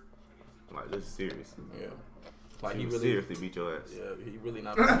 Like this is serious. Yeah. Like She he would really. seriously beat your ass. Yeah, he really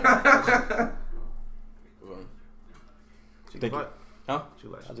not. Well, She can Thank you. fight. huh? She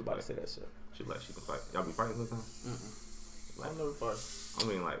like I she was can about to fight. say that shit. She like she can fight. Y'all be fighting sometimes? I'll never fight. I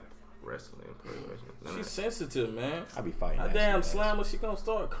mean like wrestling, pro wrestling. None of She's that. sensitive, man. I be fighting. I that damn shit, slam her, she gonna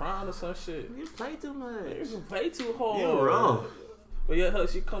start crying or some shit. You play too much. You play too hard. You rough. But yeah, her,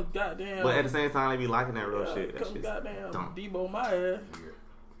 she come goddamn. But at the same time, they be liking that real yeah, shit. That come shit's goddamn dumb. Debo my ass. I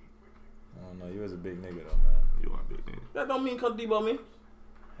don't know. You was a big nigga though, man. You are big nigga. That don't mean come Debo me.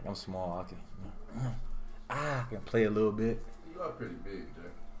 Like, I'm small. I can play a little bit. You are pretty big, Jay.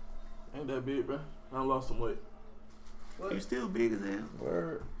 Ain't that big, bro. I done lost some weight. You still big as hell.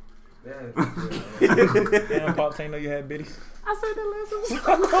 Word. Yeah. Damn, pops ain't know you had bitties. I said that last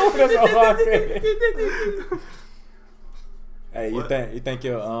time. That's all I said. Hey, What? you think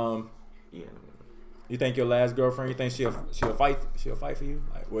Yeah. You think your last girlfriend? You think she'll fight? She'll fight for you?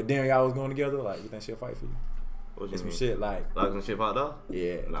 Like, what dinner y'all was going together? Like, you think she'll fight for you? What you It's some mean? shit like Some shit popped up?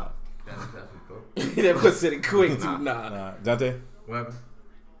 yeah. Nah. That's what's cool. That was sitting quick too. Nah. Nah. Dante. What happened?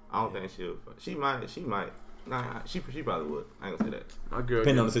 I don't think she'll. She might. Nah, she probably would. I ain't gonna say that. My girl.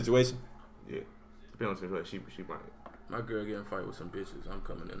 Depending on the situation. Yeah. Depending on the situation, she might. My girl getting fight with some bitches. I'm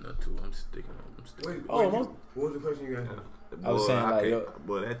coming in there too. I'm sticking. Wait, Oh, what was the question you got? Boy, I was saying, like,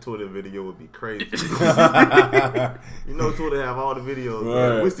 boy, that Twitter video would be crazy. You know, Twitter have all the videos.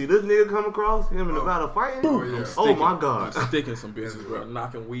 Right. Like, we see this nigga come across him in the battle fighting. Oh, yeah. Oh my god. I'm sticking some bitches, bro.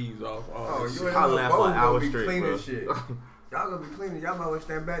 Knocking weeds off. Oh, you ain't I no laugh for an hour straight, cleaning bro. shit. Y'all gonna be cleaning. Y'all might well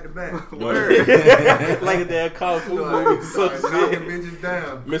stand back to back. Word. Like a damn kung fu Like, movie. So knocking shit. bitches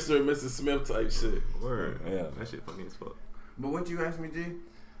down. Mr. and Mrs. Smith type shit. Word. Yeah. That shit funny as fuck. But what you asked me, G?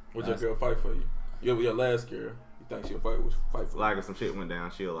 Would your girl fight for you? Your last girl. You think she'll fight for you? Like if some shit went down,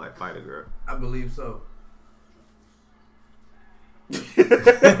 she'll like fight a girl. I believe so.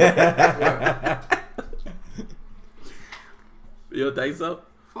 You don't think so?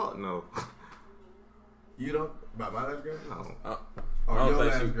 Fuck no. You don't? About my last girl? No. I Oh, don't your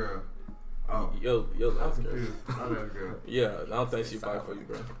think last she- girl. Oh, Your I'm last girl. confused. My last girl. Yeah, I don't think she'll fight for you,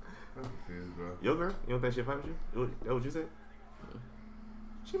 bro. I'm confused, bro. Your girl? You don't think she'll fight with you? That what you said?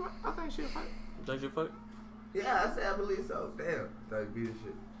 She might. I think she'll fight. You think she'll fight? Yeah, I said I believe so. Damn. Thought you beat the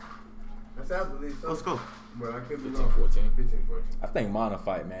shit. I said I believe so. Let's go. But I could be 15, wrong. 14. 15, 14. I think Mana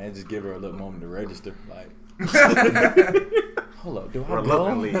fight, man. It just give her a little moment to register. Like, hold up, do I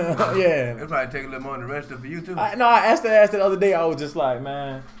Reluctantly. go? Yeah. It'll probably take a little more than the rest of for you, too. I asked her the other day. I was just like,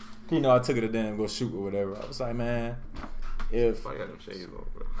 man, you know, I took her to damn go shoot or whatever. I was like, man, if I got them shades on,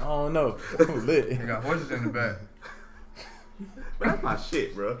 bro. I don't know, I was lit. They got horses in the back. But that's my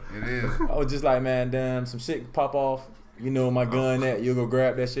shit, bro. It is. I was just like, man, damn, some shit pop off. You know, my gun that you go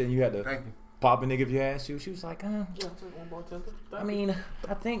grab that shit and you had to Thank you. pop a nigga if you asked you. She was like, I mean,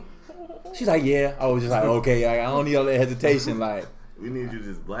 I think. She's like, yeah. I was just like, okay, I don't need all that hesitation. Like, We need you to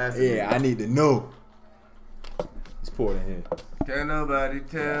just blast it. yeah, I need to know. It's poured in here. Can't nobody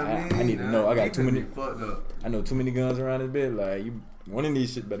tell I me. need to know. I got Niggas too many- be fucked up. I know too many guns around this bit. Like, one of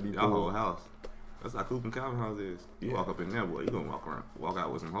these shit better be Y'all whole pulled. house. That's how Coop and Calvin house is. You walk up in there, boy, you gonna walk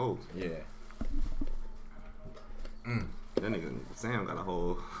out with some hoes. Yeah. That nigga Sam got a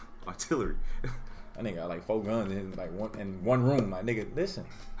whole artillery. That nigga got like 4 guns in like one room. Like, nigga, listen.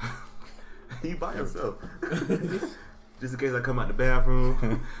 You by yourself. Just in case I come out the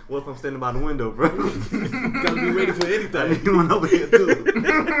bathroom. What if I'm standing by the window, bro? Gotta be ready for anything. You went over here too.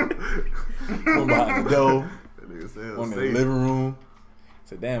 One behind the door. That nigga Sam One in the safe. living room.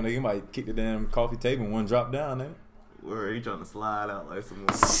 Said, damn, nigga, you might kick the damn coffee table and one drop down, nigga. Where he trying to slide out like someone.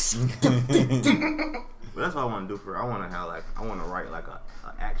 But that's what I want to do for. I want to write like a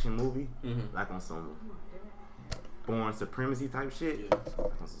action movie, like on some Born Supremacy type shit, Yeah.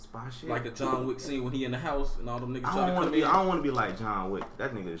 like on some spy shit. Like a John Wick scene when he in the house and all them niggas I trying don't to want come to be. in. I don't want to be like John Wick.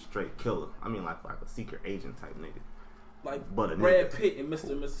 That nigga is straight killer. I mean, like a secret agent type nigga. Like But a Brad nigga. Pitt and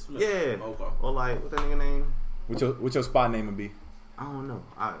Mr. and Mrs. Smith. Yeah. Okay. Or like what that nigga name? What your spot name would be? I don't know.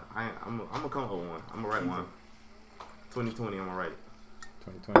 I'm gonna come up with one. I'm gonna write one. 2020. I'm gonna write it.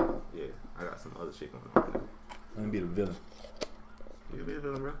 2020. Yeah, I got some other shit going on right now. Let me be the villain. You can be a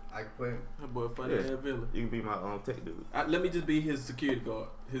villain, bro. I can play. That boy funny Yeah. ass villain. You can be my tech dude. Let me just be his security guard,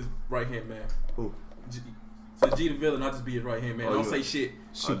 his right hand man. Who? So G the villain, I'll just be his right hand man. Oh, Don't you- say shit.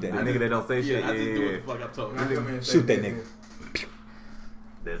 Shoot The that nigga nigga. that don't say Yeah, shit. I just do Yeah. what the fuck I told I him. come in and say, Shoot that "Yeah, nigga."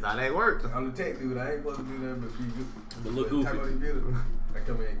 That's how that works. I'm the tech dude. I ain't supposed to do that, but be good. But look Type goofy. of villain. I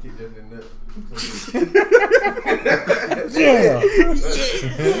come in and kick that in the nuts. Yeah.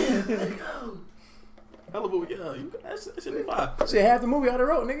 Hell of a yeah, that should be fine. Shit, half the movie on the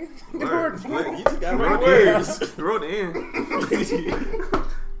road, nigga. Word. You just got Wrote right the words. end. Wrote the end.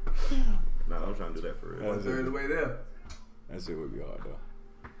 No, I'm trying to do that for real. One third of the way there. That shit would be hard though.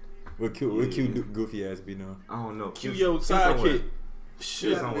 What cute goofy ass be doing? I don't know. Q Q your somewhere. sidekick. You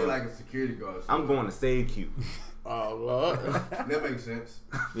Shit. have to be like a security guard. I'm going to save Q. Oh Lord. That makes sense.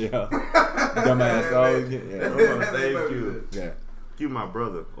 Yeah. Dumbass. Oh, yeah. I'm going to save Q. Yeah. Q my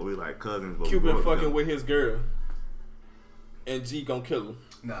brother. Or we like cousins. But Q we been grew up fucking together. with his girl, and G gonna kill him.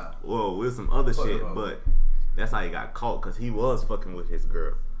 Nah. Well, with some other Fuck shit, him up. but that's how he got caught because he was fucking with his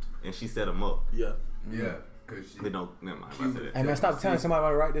girl, and she set him up. Yeah. Yeah. Cause she. But no, never mind. I said Hey that. man, stop telling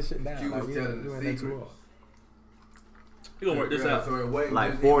somebody to write this shit down. She was you telling you the ain't that too secrets. hard. You gonna work this out? So it wasn't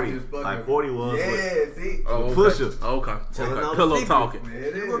Like just 40. even just fucking- Like 40 was. Yeah, see? Oh, okay. Pusher. Okay. Telling all the Pillow secrets. talking. There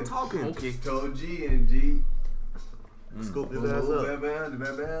it They were is. talking. Okay. Just told G and G. Scoop his Boom, ass boom, up. bam, bam,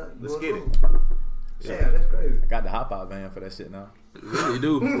 bam, bam. Let's Boom, get boom. it. Yeah, that's crazy. I got the hop out van for that shit now. We really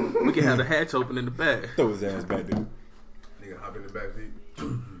do. We can have the hatch open in the back. Throw his ass back there. Nigga hop in the back seat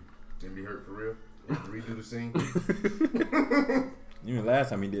and be hurt for real. Redo the scene. Even last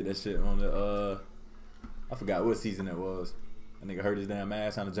time he did that shit on the I forgot what season that was. A nigga hurt his damn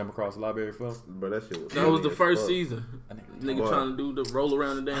ass trying to jump across the library floor. Bro, that shit was. That was the funny as first fuck. season. Nigga Boy. trying to do the roll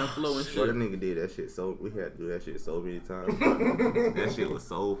around the damn floor and Bro, that shit. nigga did that shit so. We had to do that shit so many times. That shit was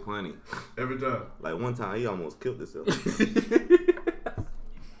so funny. Every time. Like one time, he almost killed himself.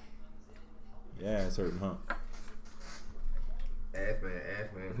 Yeah, it's hurting, huh? Ass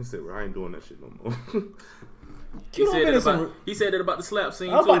man. He said, well, I ain't doing that shit no more. He said that about the slap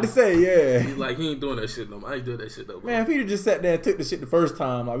scene I was too. about to say, yeah. He's like, he ain't doing that shit no more. I ain't doing that shit no more. Man, if he'd just sat there and took the shit the first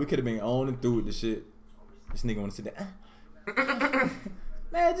time, like we could have been on and through with the shit. This nigga wanna sit there.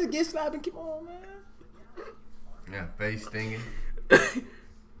 Man, just get slapped and keep on, man. Yeah, face stinging.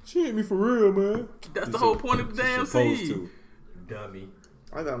 She hit me for real, man. That's the whole point of the damn Supposed scene. to. Dummy.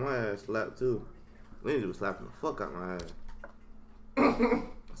 I got my ass slapped too. Lindsay was slapping the fuck out my ass. I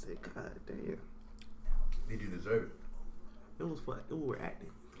said, God damn. Did you deserve it? It was fun. We were acting.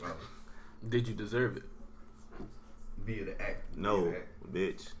 Wow. Did you deserve it? Via the act. No, Via the act.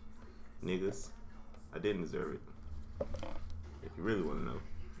 bitch. Niggas. I didn't deserve it. If you really want to know.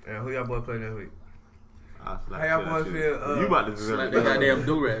 And who y'all boy playing that week? I slapped How y'all that boys shit. feel, You about to Slap deserve that it. goddamn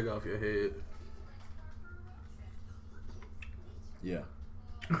do-rag off your head. Yeah.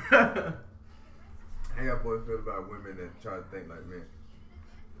 How y'all boys feel about women that try to think like men?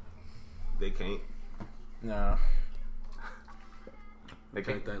 They can't. Nah. They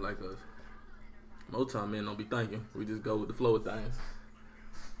Can't can't. think like us. Most time men don't be thinking. We just go with the flow of things.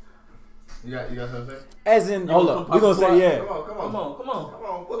 You got something to say? As in, hold wanna up. come We gonna pop say yeah. Come on. Come on. Come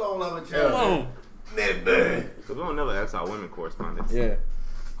on, pull on over chair. Come on. Ned Bird. Because we don't never ask our women correspondents. Yeah.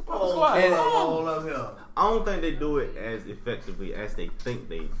 Come on, Squad. pull on over here. I don't think they do it as effectively as they think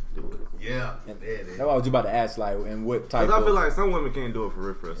they do it. Yeah. And There it is. that's what I was about to ask, like, and what type Because I of... feel like some women can't do it for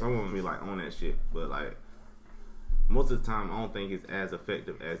real, for real. Some women be like on that shit. But like, most of the time, I don't think it's as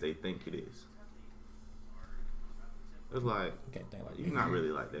effective as they think it is. It's like, Can't think like you. you're not really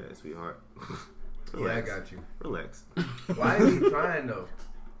like that, sweetheart. Yeah, I Relax. got you. Relax. Why is he trying though?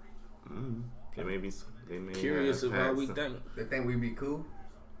 They may be. They may Curious of have how had we some- think. They think we be cool?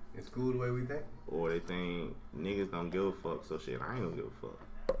 It's cool the way we think? Or they think niggas don't give a fuck. So shit, I ain't gonna give a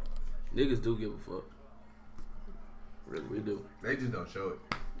fuck. Niggas do give a fuck. Really, We do. They just don't show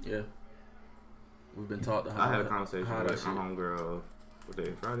it. Yeah. We've been taught to I hide had a conversation hide that with my shit. homegirl. What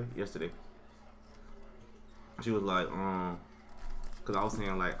day? Friday? Yesterday. She was like, cause I was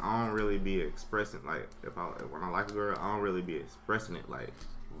saying like I don't really be expressing like when I like a girl, I don't really be expressing it like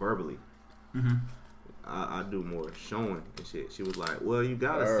verbally. Mm-hmm. I do more showing and shit. She was like, well, you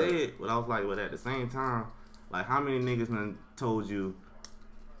gotta Alright. say it. But I was like, but at the same time, like how many niggas done told you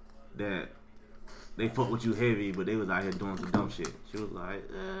that they fuck with you heavy, but they was out here doing some dumb shit? She was like,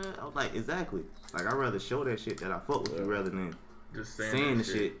 I was like, exactly. Like I'd rather show that shit that I fuck with you rather than Just saying the that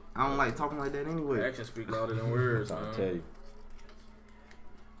shit. I don't like talking like that anyway. Actions speak louder than words, I'm man. trying to tell you.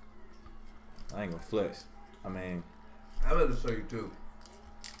 I ain't gonna flex. I mean, I'd rather show you too.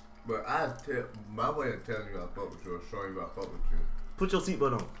 But my way of telling you I fuck with you or showing you I fuck with you Put your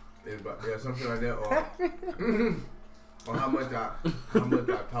seatbelt on. is about something like that or how much I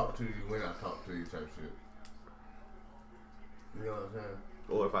talk to you when I talk to you type shit. You know what I'm saying?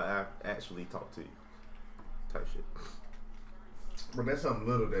 Or if I actually talk to you. Type shit. But that's something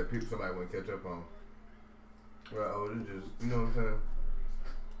little that somebody wouldn't catch up on. Well, it's just, you know what I'm saying?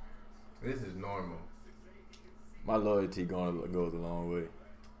 This is normal. my loyalty goes a long way.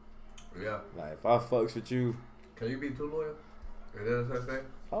 Yeah. Like if I fucks with you, Can you be too loyal? Is that such thing?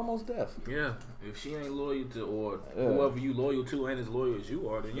 almost deaf. Yeah. If she ain't loyal to, or Yeah. whoever you loyal to ain't as loyal as you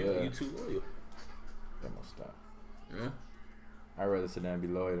are, then Yeah. you too loyal. That must stop. Yeah. I'd rather sit down and be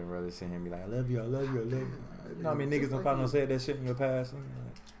loyal than rather sit here and be like, I love you, I love you, I love you. You know how many niggas done probably said that shit in your past?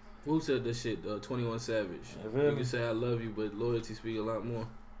 Who said that shit? 21 Savage. You feel You me? can say I love you, but loyalty speak a lot more.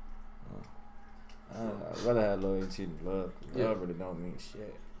 I'd rather have loyalty than love. Yeah. Love really don't mean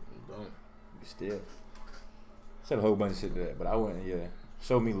shit. Don't. But still. Said a whole bunch of shit to that, but I wouldn't,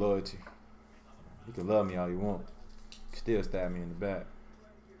 show me loyalty. You can love me all you want. You can still stab me in the back.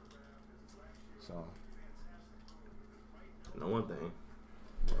 So, Know one thing.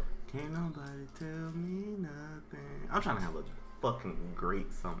 Can't nobody tell me nothing. I'm trying to have a fucking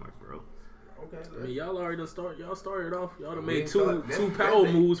great summer, bro. Okay. I mean, y'all already done y'all started off. Y'all done We made ain't two start- power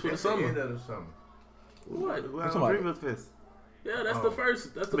that's moves for the that's the end summer. of the summer. What? We're What's on about- Dreamers Fest. Yeah, that's Oh. the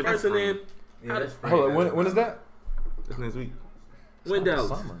first. That's the But first, that's and then Yeah, How that's the- spring, hold on, that's when is that? That's next week. when It's not Dallas.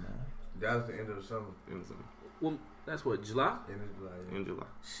 Summer, man. That was the end of the summer. End of summer. Well, that's what, July? End of July. In July.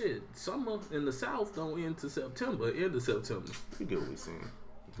 Shit, summer in the South don't end to September. End of September. We get what we saying.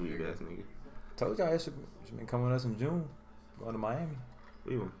 Tweet ass nigga. Told y'all it should been coming with us in June. Going to Miami.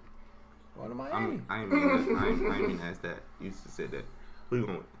 Who you want? Going to Miami. I ain't mean that. I ain't mean to ask that. You just said that. Who you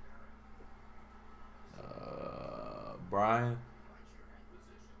going with? Brian.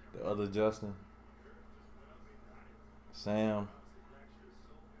 The other Justin. Sam.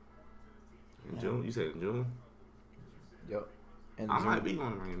 In June? You said in June? Yep. And I might be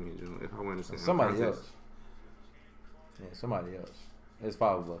going to Miami in June if I win the same somebody contest. else. Yeah, somebody else. It's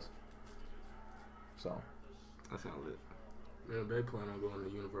 5 of us. So. That sounds lit. Man, they plan on going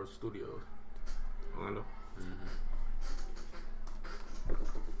to Universal Studios. Orlando?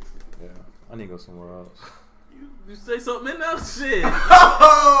 Yeah. I need to go somewhere else. You say something in that shit.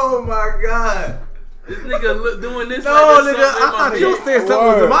 Oh my god. This nigga doing this. No, like nigga, I thought you said something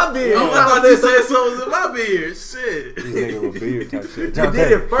was in my beard. Oh, I thought you said something was in my beard. Shit. This nigga with beard type shit. You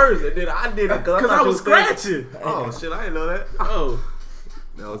did it first, and then I did it Because I was scratching. Oh shit, I didn't know that. Oh,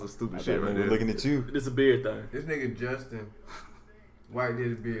 That was some stupid That shit right nigga there. looking at you. this a beard thing. This nigga Justin white did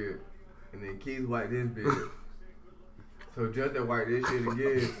his beard, and then Keith white did his beard. So Justin white this shit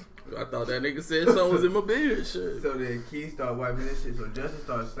again. I thought that nigga said something was in my beard. Shit. So then Keith started wiping this shit. So Justin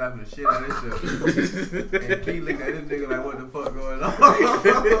started slapping the shit out of himself. And Keith looked at this nigga like, what the fuck going on?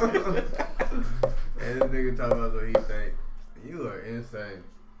 And this nigga talking about what he think. You are insane.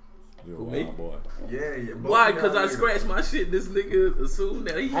 You a Who, me? wild boy. Yeah. Why? Because I scratched my shit. This nigga assumed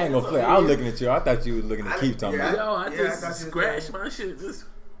that he. I ain't gonna flip. I was looking at you. I thought you was looking at Keith talking about. Yo, I Yeah, just I thought you scratched was my shit. Just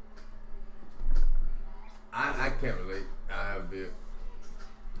I can't relate. I have a beard.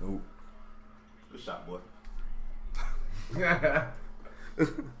 Nope. Good shot, boy.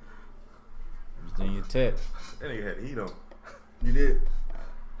 Virginia Tech. That nigga had the heat on. You did?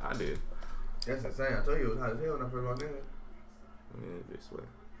 I did. That's insane. I told you it was hot as hell when I first walked in there. Man, this way.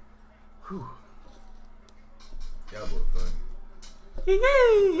 Whew. Y'all both funny.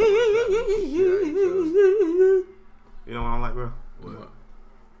 You know what I'm like, bro? What?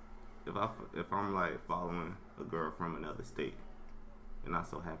 If I'm like following a girl from another state, and I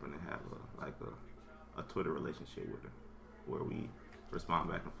so happen to have a Twitter relationship with her, where we respond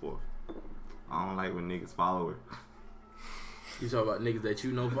back and forth. I don't like when niggas follow her. you talk about niggas that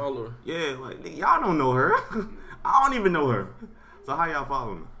you know follow her. Yeah, like nigga, y'all don't know her. I don't even know her. So how y'all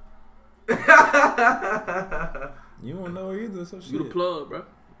following her? You don't know her either, so shit. You the plug, bro.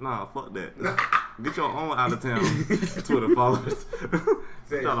 Nah, fuck that. Get your own out of town Twitter followers.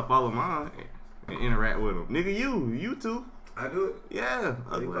 Try to follow mine and interact with them. Nigga, you too. I do it. Yeah,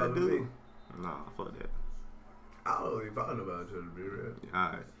 that's You what I follow do. me? Nah, fuck that. I don't really follow nobody to be real.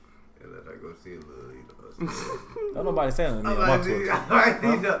 Alright. Unless I go see a little, you know. Don't nobody say nothing to me on I my might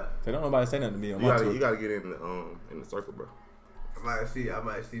Twitter. see, Don't nobody say nothing to me on You my gotta, Twitter. you gotta get in the circle, bro. I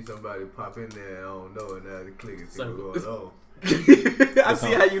might see somebody pop in there and I don't know and I click and see Circle. what's going on. I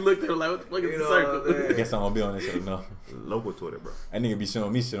see how you looked at her like, what the fuck is You the know what I'm circle? saying? I guess I'm gonna be on this shit enough. Local Twitter, bro. That nigga be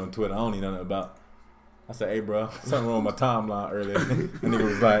showing me shit on Twitter I don't even know nothing about. I said, hey, bro, something wrong with my timeline earlier. That nigga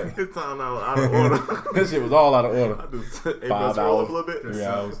was like, His time out of order. that shit was all out of order. I just hey, 5 bro, scroll hours, up a little bit. 3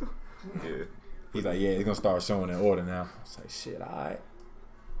 hours. Yeah. He's like, yeah, it's gonna start showing in order now. I was like, shit, alright.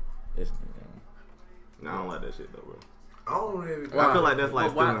 This nigga. Nah, I don't like that shit though, bro. I don't really. Why? I feel like that's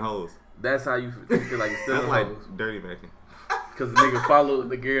like Why? stealing hoes. That's how you feel like it's still That's like hoes. dirty macking. Because the nigga followed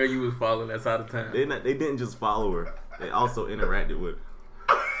the girl you was following that's out of town. They didn't just follow her. They also interacted with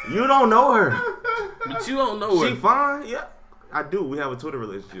her. You don't know her. But you don't know She her. fine? Yeah. I do. We have a Twitter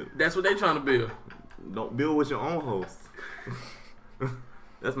relationship. That's what they trying to build. Don't build with your own host.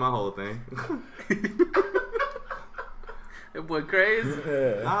 That's my whole thing. That boy crazy.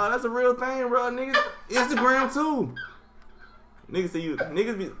 Yeah. Nah, that's a real thing, bro. Niggas, Instagram too. Niggas say you,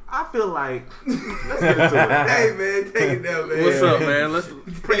 niggas be. I feel like. Let's get into it. Hey man, take it down, man. What's up, man? Let's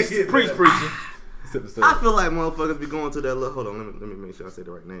preach preaching. I feel like motherfuckers be going to that little. Hold on, let me make sure I say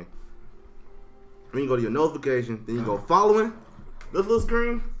the right name. When you go to your notification, then you go following this little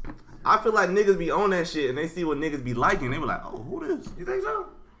screen. I feel like niggas be on that shit and they see what niggas be liking. They be like, oh, who this? You think so?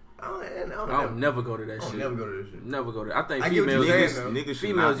 I I'll never go to that shit. never go to this shit. Never go to. I think I get what females. you're Niggas, saying, niggas should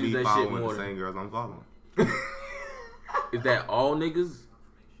females not be use that shit following more the than- same girls I'm following. Is that all niggas?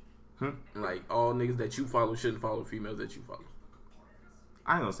 Hmm? Like all niggas that you follow shouldn't follow females that you follow.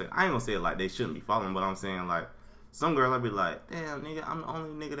 I ain't gonna say it like they shouldn't be following, but I'm saying like some girl I be like, damn nigga, I'm the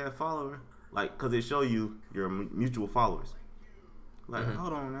only nigga that follow her, like, cause they show you your mutual followers. Like,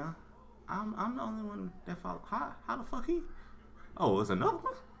 hold on now, I'm the only one that follow. How the fuck he? Oh, it's another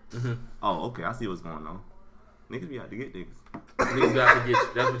one. Oh, okay, I see what's going on. Niggas be out to get niggas. Niggas got to get you.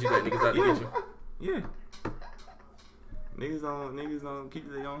 That's what you think. Niggas out to get you. Yeah. Niggas don't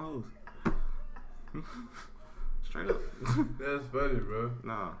keep their own hoes. Straight up. That's funny, bro.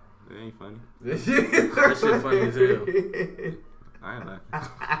 Nah, it ain't funny. That shit funny as hell. I ain't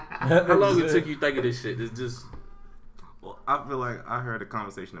laughing. How long it took you thinking this shit? It's just. Well, I feel like I heard a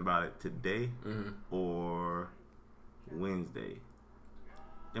conversation about it today or Wednesday.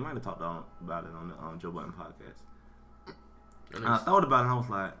 They might have talked about it on the Joe Budden podcast. And I thought about it and I was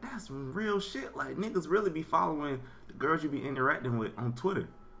like, that's some real shit. Like, niggas really be following the girls you be interacting with on Twitter.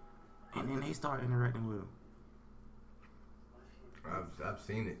 And then they start interacting with them. I've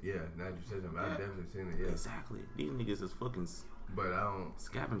seen it, yeah. Now you said something, I've definitely seen it, yeah. Exactly. These niggas is fucking but I don't...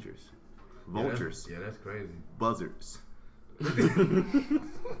 scavengers. Vultures. Yeah, that's crazy. Buzzards. This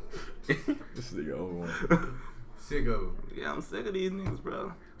nigga over one. Sicko. Yeah, I'm sick of these niggas,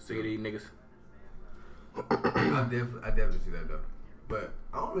 bro. Sick of these niggas. I definitely see that, though. But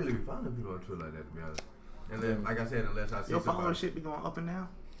I don't really be following people on Twitter like that, to be honest. And then, like I said, unless I see Your somebody... followership be going up and down?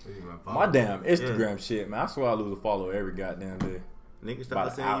 My damn Instagram shit, man. I swear I lose a follower every goddamn day. Niggas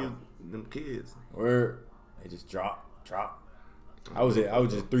start saying you them kids. Word. They just drop. I was at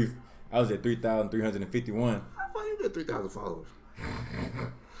 3,351. How far you get 3,000 followers?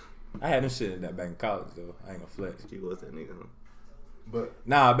 I had them shit back in college though. I ain't gonna flex. You was that nigga, huh? But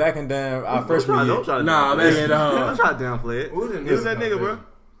nah, back in damn our freshman year. Don't try to Nah, downplay man, Don't try to downplay it. Who was You was that nigga, bro.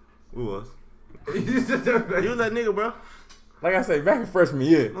 Who was? You was that nigga, bro. Like I say, back in freshman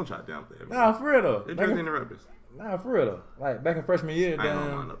year. Don't try to downplay it. Bro. Nah, for real though. They drink in the rappers. Nah, for real though. Like back in freshman year, I ain't gonna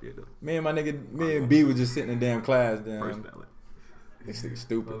damn. line up yet though. Me and B was just sitting in damn class, damn. First ballot. This nigga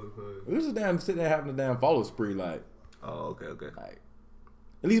stupid. We was just damn sitting there having a damn follow spree, like Oh, okay. at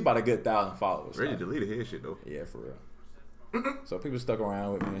least about a good 1,000 followers. Ready like. to delete his shit though. Yeah, for real. So people stuck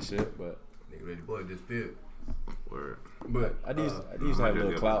around with me and shit, but nigga ready boy disappeared. Word. But I used to have a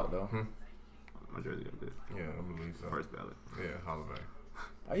little clout though. My jersey up there. Yeah, I believe so. First ballot. Yeah, holiday.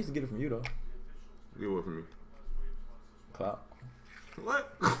 I used to get it from you though. Get what from me? Clout.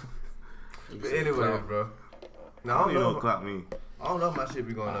 What? But anyway, bro. Now, I don't know. Clout me. I don't know if my shit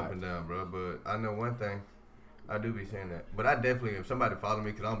be going up and down, bro. But I know one thing. I do be saying that. But I definitely, if somebody follow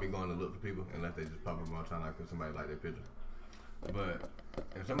me, because I don't be going to look for people unless they just pop up on time because somebody like their picture. But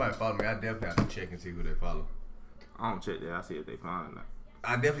if somebody follow me, I definitely have to check and see who they follow. I don't check that. I see if they fine or not.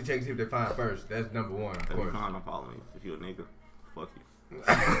 I definitely check and see if they find first. That's number one, of If course. you fine, don't follow me. If you a nigga, fuck you.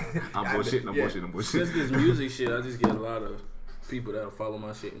 I'm bullshitting. Just this music shit, I just get a lot of people that'll follow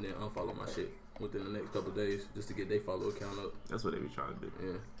my shit and then unfollow my shit within the next couple of days just to get their follow account up. That's what they be trying to do.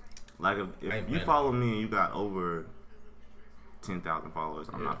 Yeah. Like if you follow me and you got over 10,000 followers,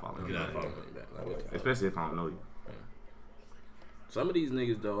 I'm not following you. You're not following me back. Like, Especially if I don't know you. yeah. Some of these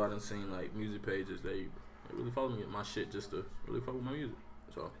niggas though, I done seen like music pages. They really follow me with my shit just to really fuck with my music.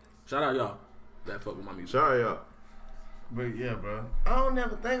 So shout out y'all that fuck with my music. Sorry, y'all. But yeah, bro. I don't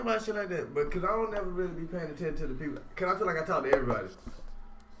never think about shit like that. But because I don't never really be paying attention to the people. Because I feel like I talk to everybody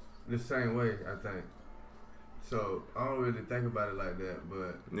the same way, I think. So I don't really think about it like that.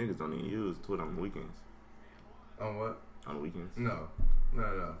 But Niggas don't even use Twitter on the weekends. on what? On the weekends. No.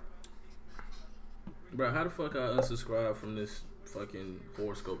 No. Bro, how the fuck I unsubscribe from this fucking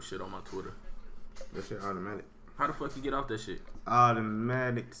horoscope shit on my Twitter? That shit automatic. How the fuck you get off that shit?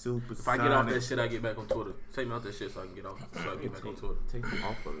 Automatic super. If I get off that shit, I get back on Twitter. Take me off that shit so I can get off. So I can get back on Twitter. Take you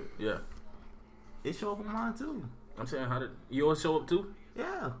off of it. Yeah. It show up on mine too. I'm saying, how did yours show up too? Yeah.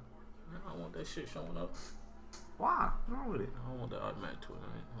 Man, I don't want that shit showing up. Why? What's wrong with it? I don't want that automatic Twitter. I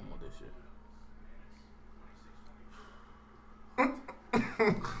don't want that shit.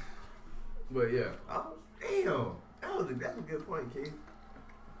 But yeah. Oh, damn. That's a good point, Keith.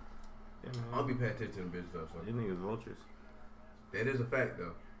 Yeah, man. I'll be paying attention to the bitch stuff. So. These niggas vultures. That is a fact,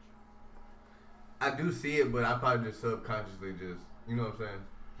 though. I do see it, but I probably just subconsciously just, you know what I'm saying?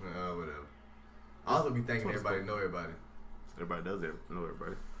 Whatever. I also be thinking everybody know everybody. Everybody does know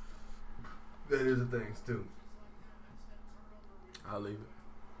everybody. That is a thing, too. I'll leave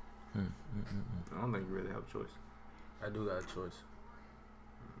it. I don't think you really have a choice. I do got a choice.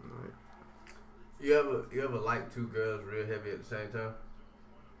 Right. You ever like two girls real heavy at the same time?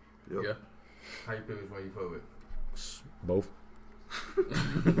 Yep. Yeah. How you pick which one you fuck with? Both.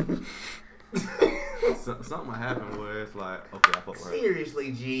 Something will happen where it's like, okay, I fuck with her.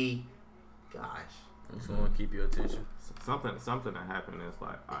 Seriously, G. Gosh. I just want to keep your attention. Something that happened is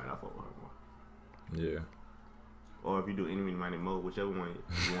like, alright, I fuck with her more. Yeah. Or if you do any money mode, whichever one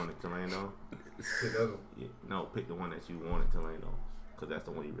you want it to land on. Yeah, no, pick the one that you want it to land on, cause that's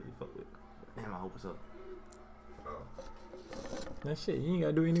the one you really fuck with. Damn, I hope it's up. Oh. That shit, you ain't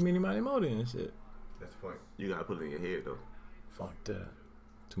gotta do any mini money more than shit. That's the point. You gotta put it in your head though. Fuck that.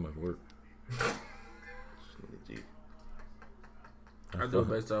 Too much work. G. I do it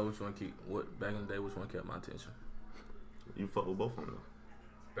based on which one back in the day, which one kept my attention. You fuck with both of them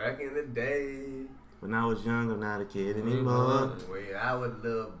though. Back in the day. When I was young, I'm not a kid anymore. When I was a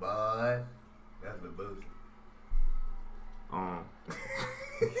little boy. That's the boost.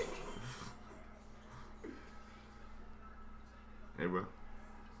 Hey, bro.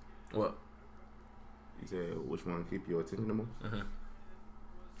 What? You said which one keep your attention the most?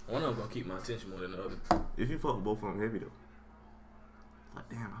 One of them gonna keep my attention more than the other. If you fuck with both of them heavy though. Like,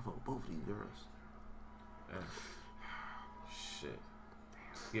 damn, I fuck with both of these girls. Yeah. Shit.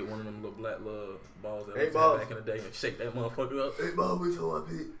 Get one of them little black balls that Hey, was balls. back in the day and shake that motherfucker up. Hey, boy, which one I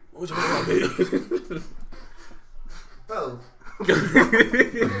pick? Which one I pick? Oh.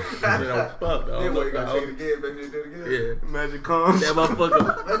 Fuck, dog. Then what, you gotta shake it again, make sure you do it again? Yeah. Magic comes. That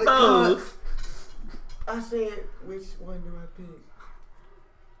motherfucker. Magic Oh. comes. I said, which one do I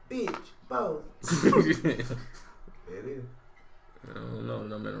pick? Bitch, both. It is. I don't know.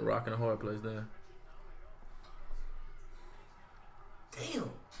 I'm in a rock and a hard place there. Damn.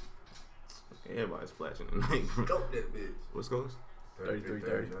 Everybody's splashing tonight. Dope that bitch. What scores?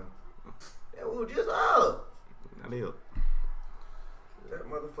 33-30. That was just up. Not ill. That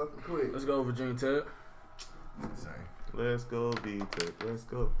motherfucker quick. Let's go, Virginia Tech. Same. Let's go, B-Tech. Let's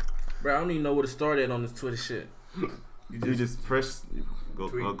go. Bro, I don't even know where to start at on this Twitter shit. You just press, go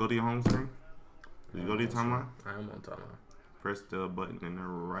to your home screen. You go to your timeline. I am on timeline. Press the button in the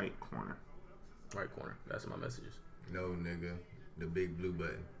right corner. Right corner. That's my messages. No, nigga. The big blue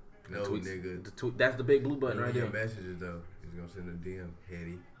button. No, Tweets. nigga. That's the big blue button right Your there. messages, though. He's gonna send a DM.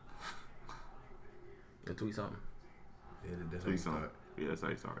 Heady. And tweet something. Yeah, that's how Tweet you something. start. Yeah, that's how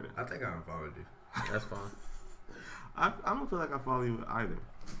you started it. I think I unfollowed you. That's fine. I don't feel like I follow you either.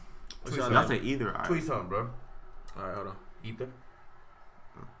 What's Y'all y'all say name? either. Either. Tweet something, bro. Alright, hold on. Ether.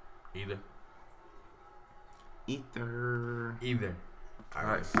 Either.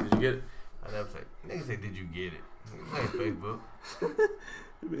 Alright, did you get it? I never say. Nigga say, did you get it? It ain't Facebook.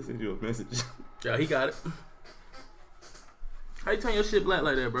 Let me send you a message. Yeah, he got it. How you turn your shit black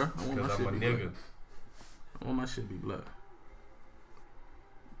like that, bro? I want my Because shit I'm a be nigga. black. I want my shit be black.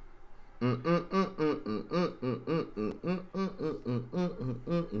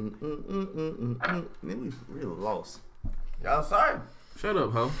 Man, we real lost. Y'all sorry? Shut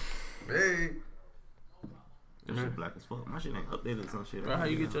up, ho. Hey. That shit black as fuck. My shit ain't updated some shit. Bro, how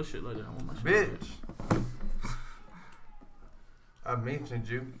you get your shit like that? I want my shit Bitch. I mentioned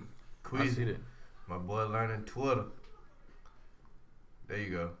you. I see Queasy. that. My boy learning Twitter. There you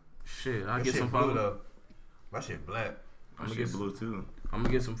go. Shit, I That get shit some blue, followers. though. My shit black. My I'ma shit get blue too. I'm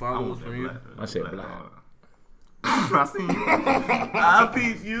gonna get some I followers want that from you. black. My shit black. I seen you. I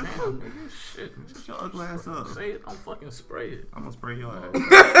peeped you. Shit. Shut your ugly ass up. Say it, don't fucking spray it. I'm gonna spray your ass.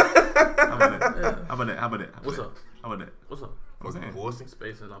 How about that? How about that? How about that? What's up? How about that? What's up? I'm saying. Pussy.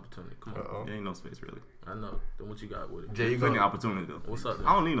 Space and opportunity. Come on. Uh-oh. There ain't no space really. I know. Then what you got with it? Jay, you Plenty of gonna, opportunity though. What's up, then?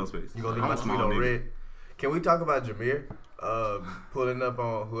 I don't need no space. you gonna leave I'm my a tweet small on nigga. red? Can we talk about Jameer pulling up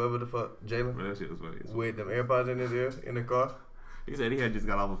on whoever the fuck, Jalen, But that shit was funny. with them AirPods in his ear in the car? He said he had just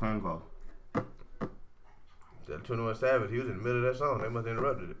got off a phone call. That 21 Savage, he was in the middle of that song. They must have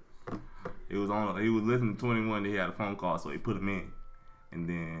interrupted it. He was listening to 21. He had a phone call, so he put him in, and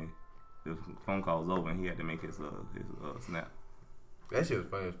then the phone call was over, and he had to make his snap. That shit was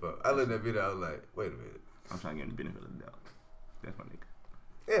funny as fuck. I looked at that video, I was like, wait a minute. I'm trying to get him the benefit of the doubt. That's my nigga.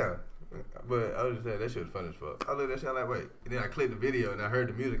 Yeah. But I was just saying, that shit was funny as fuck. I looked at that shit, I was like, wait. And then I clicked the video and I heard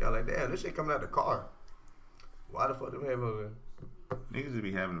the music. I was like, damn, this shit coming out the car. Why the fuck them headphones in? Niggas just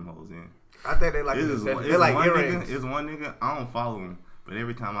be having them hoes in. I think they like an It's accessory. They're like one earrings. nigga. It's one nigga. I don't follow him, but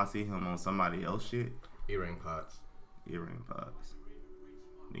every time I see him on somebody else shit, Earring pods. earring pods.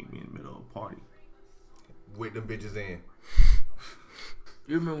 Nigga be in the middle of a party. With them bitches in.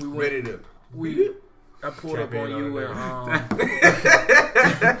 You remember we went? Ready to. I pulled up Champion on you on and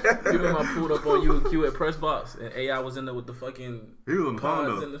you remember I pulled up on you and Q at Press Box and AI was in there with the fucking He was on the phone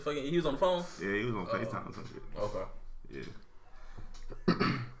pods though. and the fucking. He was on the phone. Yeah, he was on FaceTime or some shit. Okay. Yeah.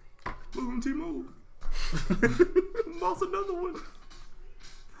 Look on T-Move. Lost another one.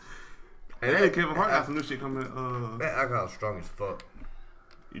 And Hey, Kevin Hart got some new shit coming. That alcohol strong as fuck.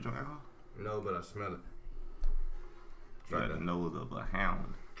 You drink alcohol? No, but I smell it. You got the nose of a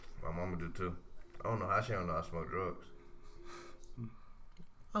hound. My mama do too. I don't know how she don't know I smoke drugs.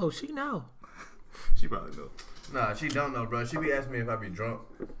 Oh, she know. She probably know. Nah, she don't know, bro. She be asking me if I be drunk.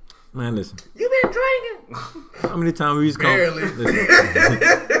 Man, listen. You been drinking? How many times we used to come? Barely.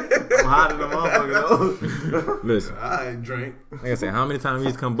 I'm hot in the motherfucker. Listen. I ain't drink. Like I said, how many times we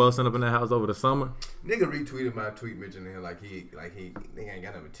used to come busting up in that house over the summer? Nigga retweeted my tweet mentioning him like he nigga ain't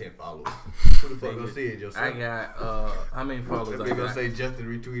got number 10 followers. Who the fuck gonna see it yourself? I got how many followers That I nigga gonna got? say Justin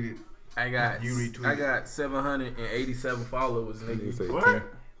retweeted. I got You retweeted. I got 787 followers, You nigga. say What? 10.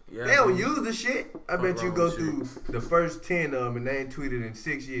 Yeah, They don't nigga. use the shit. I Fuck bet you wrong go with through the first 10 of them and they ain't tweeted in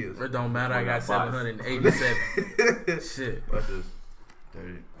 6 years. It don't matter. I got Bots. 787. Shit. What's this?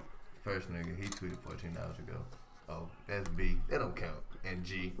 30. First nigga, he tweeted 14 hours ago. Oh, that's B. That don't count. And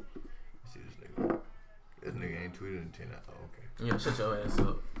G. See this nigga. This nigga ain't tweeted in 10 hours. Oh, okay. Yeah, shut your ass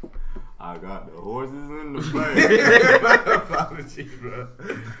up. I got the horses in the back. My apologies, bro.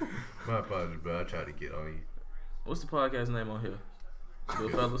 My apologies, bro. I tried to get on you. What's the podcast name on here?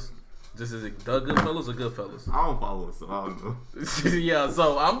 Goodfellas? Just is it The Goodfellas or Goodfellas? I don't follow it, so I don't know. Yeah,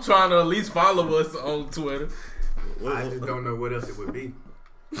 so I'm trying to at least follow us on Twitter. I just don't know what else it would be.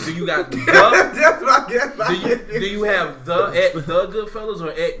 Do you got the? That's my guess. Do you have the Goodfellas or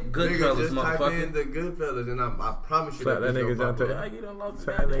at Nigga, Goodfellas, just type in motherfucker? the Goodfellas and I promise you Slap that bitch nigga gonna down pop to- up. I get lost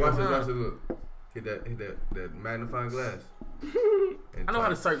Watch Watch in this, that. watch this, look. Hit that magnifying glass. And I know how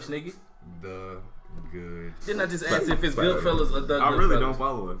to type search, nigga. The good. Didn't I just ask if it's Goodfellas or the Goodfellas? I really don't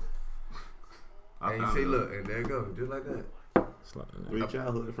follow it. And you see, look, and there you go, just like that. Slap that nigga. Three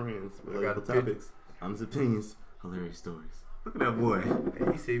childhood friends, I got relatable a topics, honest opinions, hilarious stories. Look at that boy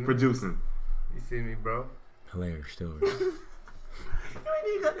Hey, you see me? producing. You see me, bro? Hilarious story. You ain't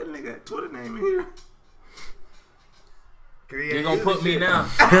even got that nigga Twitter name in here. You gonna put me now?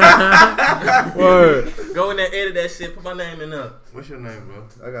 Word. Go in there, edit that shit, put my name in there. What's your name, bro?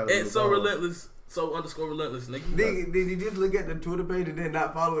 I got It's so relentless, so underscore relentless, nigga. Did you just look at the Twitter page and then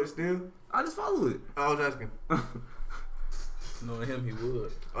not follow it still? I just follow it. I was asking. Knowing him, he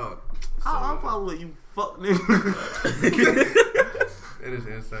would. Oh, I'm following you, fuck nigga. that is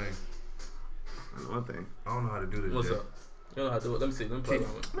insane. That's one thing. I don't know how to do this. What's yet. up? You don't know how to do it. Let me see. Let me play Man,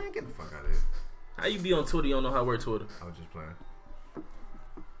 it. get the fuck out of here. How you be on Twitter? You don't know how to work Twitter. I was just playing.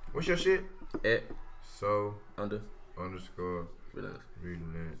 What's your shit? At So under underscore relentless.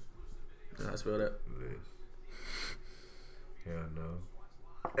 reading it. How I spell that? List. Hell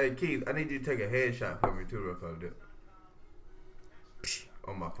no. Hey Keith, I need you to take a headshot for me too, real quick.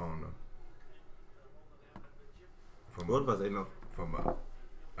 On my phone though. What if I say no? From my.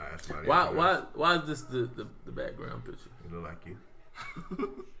 I asked somebody. Why is this the background picture? It look like you.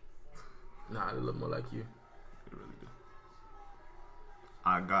 Nah, it look more like you. It really do.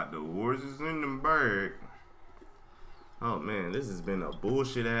 I got the horses in the bag. Oh man, this has been a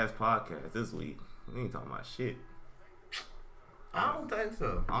bullshit ass podcast this week. We ain't talking about shit. I don't think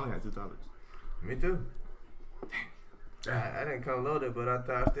so. I only got 2 topics. Me too. I didn't come loaded, but I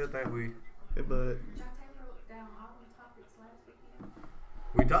still think we Hey bud.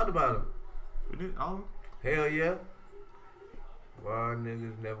 talked about them. We did all of them? Hell yeah. Why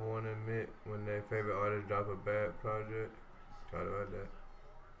niggas never want to admit when their favorite artist drop a bad project? Talked about that.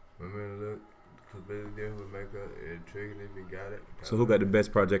 Women look completely different with makeup. It's tricky if you got it. So who got the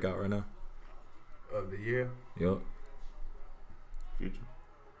best project out right now? Of the year? Yup.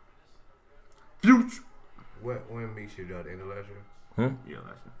 Future. When Meek shit dropped? The end of last year? Yeah,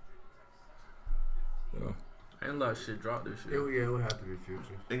 last year. Yeah. Ain't a lot of shit dropped this year. It would have to be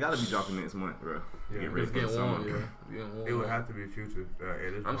Future. They gotta be dropping next month, bro. Yeah, Get ready It's for the getting warm, summer. yeah. Getting warm. It would have to be Future. At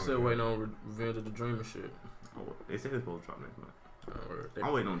this I'm point, still yeah. waiting on Revenge of the Dreamer shit. Oh, they said it's supposed to drop next month. They-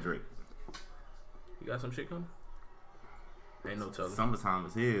 I'm waiting on Drake. You got some shit coming? Ain't no telling. Summertime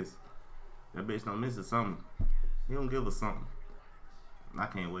is his. That bitch don't miss the summer. He don't give us something. And I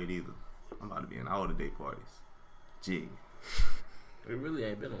can't wait either. I'm about to be in all the day parties. Jig. It really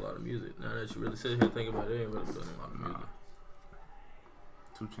ain't been a lot of music. Now that you really sit here and think about it, it ain't really been a lot of music.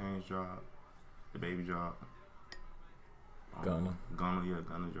 2 Chainz drop. The Baby drop. Gunna.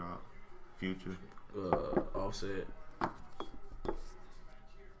 Gunna drop. Future. Offset.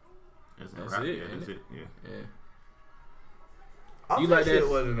 That's That's it. it, Yeah, ain't that's it? it. Yeah. Yeah. All You that like shit that-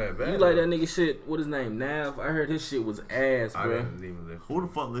 wasn't that bad. You like that nigga shit? What his name? Nav. I heard his shit was ass, I bro. didn't even listen. Who the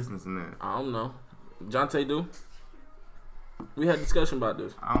fuck listens to that? I don't know. Jonte do. We had a discussion about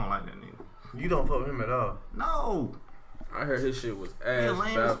this. I don't like that nigga. You don't fuck with him at all. No. I heard his shit was Yeah, ass.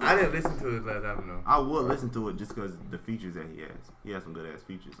 lame bro. as fuck. I didn't listen to his last album though. I would listen to it just because the features that he has. He has some good ass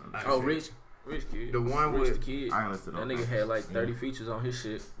features on it. Oh, Rich Kid. The one Rich with- the Kid. I ain't listen to That those. nigga had like 30 features on his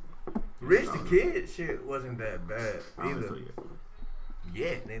shit. Rich the Kid shit wasn't that bad I don't either. listen to it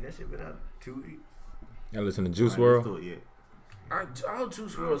Yeah, nigga, that shit been out 2 weeks. I listen to yet. Juice I ain't listen WRLD. to it yet. All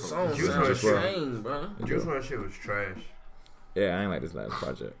Juice WRLD songs Juice sound the WRLD shit. same, bro. Juice WRLD shit was trash. Yeah, I ain't like this last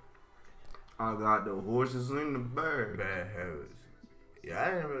project. I got the horses in the bag. Bad habits. Yeah,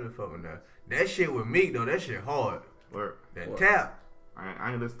 I didn't really fuck with that. That shit with Meek though, that shit hard. Word. That tap.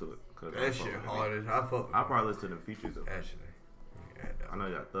 I ain't listen to it. Cause That shit hard as I fuck with. I probably listen to the features though. Actually. Yeah, I know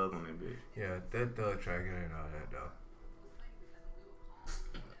you got Thug on that bitch. yeah, that thug track and all that though.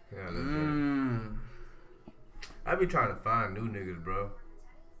 Yeah, listen. I be trying to find new niggas, bro.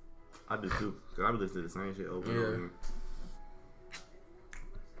 I do too. Cause I be listening to the same shit over and over again.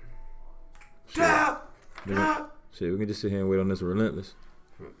 Tap! Tap! Shit, we can just sit here and wait on this relentless.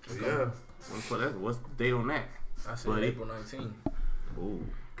 Yeah. What's the date on that? I said Buddy. April 19th. Ooh.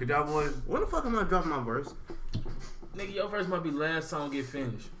 Could y'all boys? When the fuck am I dropping my verse? Nigga, your verse might be last song get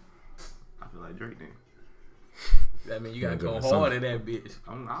finished. I feel like Drake then. That mean you gotta Yeah, go good hard song. in that bitch.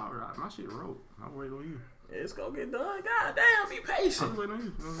 Alright, my shit wrote. I'm waiting on you. It's gonna get done. God damn, be I'm patient. waiting on you.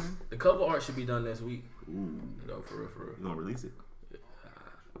 You know what I'm saying? The cover art should be done next week. Ooh. No, for real, for real. You gonna release it?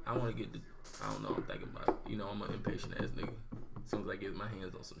 I want to get the. I don't know. I'm thinking about it. You know, I'm an impatient ass nigga. As soon as I get my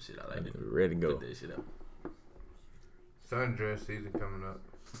hands on some shit, I like to Ready to go. put that shit up. Sundress season coming up.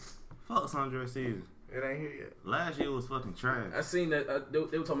 Fuck Sundress season. It ain't here yet. Last year was fucking trash. I seen that. They were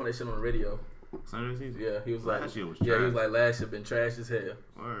talking about that shit on the radio. Sundress season? Yeah, he was Last like, year was yeah, he trash. was like, last year been trash as hell.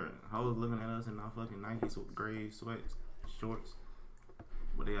 Word. I was looking at us in our fucking Nike gray sweats, shorts.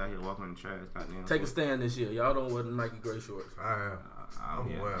 But they out here walking in the trash. Goddamn. Take a stand this year. Y'all don't wear the Nike gray shorts. I am.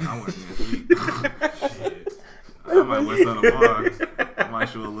 I'm aware. I went next week. Shit. I might wear some tomorrow. I might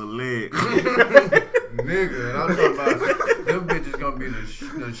show a little leg. Nigga, and I'm talking about them bitches gonna be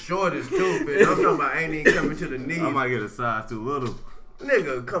the shortest too, bitch. I'm talking about ain't even coming to the knees. I might get a size too little.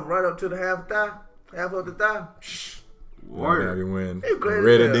 Nigga, come right up to the half thigh, half of the thigh. Word. You win. You crazy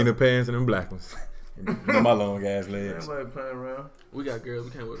Red as hell. Adina pants and them black ones. My long ass legs. Everybody playing around. We got girls.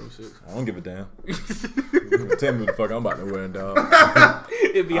 We can't wear them shits. I don't give a damn. Tell me what the fuck I'm about to wear, dog.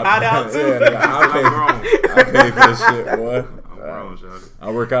 It be hot out too. Yeah, nigga, I pay for this shit, boy. I'm grown, shawty.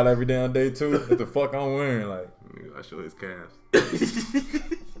 I work out every damn day too. What the fuck I'm wearing? Like, Nigga, I show his calves.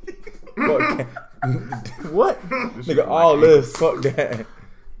 fuck. What? Nigga, all this. Fuck that.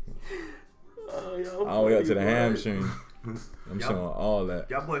 All the way up to the hamstring. I'm showing all that.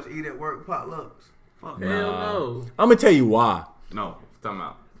 Y'all boys eat at work potlucks. Fuck Hell no. I'm gonna tell you why. No, talking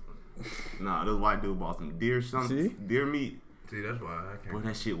about. Nah, this white dude bought some deer deer meat. See, that's why I Bro, can't.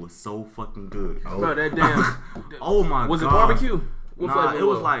 that shit was so fucking good. Bro, that damn. Oh my god. Was it barbecue? What Nah, flavor it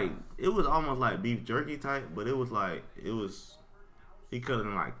was like it was almost like beef jerky type, but it was like he cut it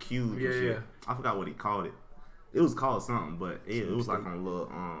in like cubes Yeah, and shit. yeah. I forgot what he called it. It was called something, but it was like on a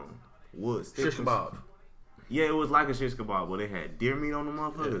little wood sticks. shish kebab. Yeah, it was like a shish kebab, but they had deer meat on the Yeah,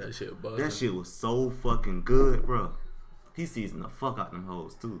 motherfucker. that shit busted. That shit was so fucking good, bro. He seasoned the fuck out them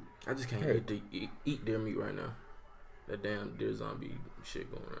hoes too. I just can't eat deer meat right now. That damn deer zombie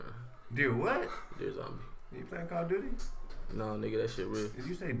shit going on. Deer what? Deer zombie. You playing Call of Duty? No, nigga, that shit real. Did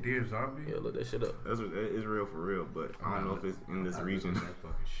you say deer zombie? Yeah, look that shit up. It's real for real, but I don't know if it's in this region. That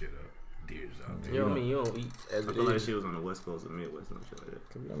fucking shit up. Deer zombie. You know what I mean? You don't eat as I it feel like is. shit was on the west coast or midwest and shit like that.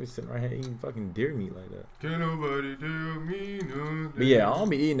 Cause we don't be sitting right here eating fucking deer meat like that. Can't nobody tell me nothing. But yeah, I don't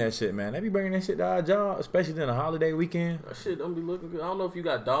be eating that shit, man. They be bringing that shit to our job, especially during the holiday weekend. That shit don't be looking good. I don't know if you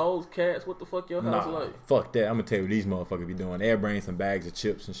got dogs, cats. What the fuck your house Nah, like? fuck that. I'm gonna tell you what these motherfuckers be doing. They'll bring some bags of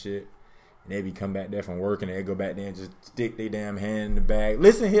chips and shit. And they be come back there from work and they go back there and just stick their damn hand in the bag.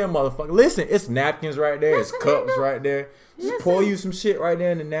 Listen here, motherfucker. Listen, it's napkins right there. It's cups right there. Just pour you some shit right there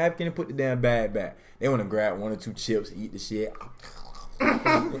in the napkin and put the damn bag back. They want to grab 1 or 2 chips, eat the shit.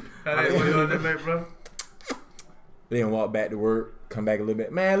 How they what you on that, mate, bro? Then walk back to work, come back a little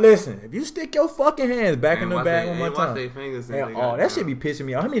bit. Man, listen, if you stick your fucking hands back in the bag one more time. That shit be pissing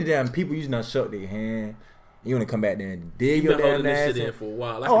me off. How many damn people you not shut their hand? You want to come back there and dig You your been damn holding this ass shit in in? for a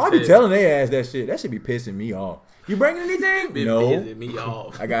while. Oh, I be telling their ass that shit. That should be pissing me off. You bringing anything? Been No. pissing me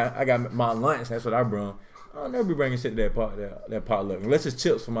off. I got my lunch. That's what I brought. I'll never be bringing shit to that potluck unless it's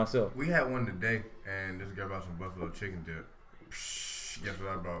chips for myself. We had one today, and this girl brought some buffalo chicken dip. Guess what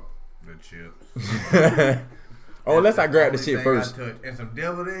I brought? The chips. Oh, unless I grab the Only shit thing first. I touched. And some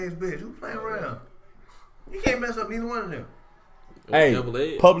deviled eggs, bitch. Who playing around? You can't mess up neither one of them. Hey, Double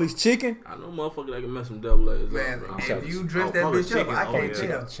egg. Publix chicken. I know motherfucker that can mess some double eggs Man, up, bro. if you dress Oh, that Publix bitch up, chicken. I Oh, can't yeah.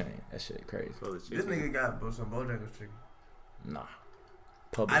 tell. Chain. That shit crazy. This nigga got some Bojangles chicken. Nah.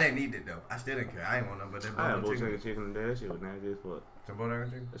 Publix. I didn't eat it though. I still didn't care. I ain't want nothing but that I had Bojangles chicken. chicken today. That shit was nasty as fuck. Some Bojangles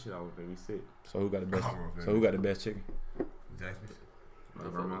chicken? That shit always made me sick. So who got the best? Oh, So who got the best chicken? Zaxby's. My I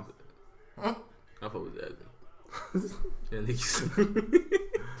fuck grandma. with it. I fuck with that. And niggas.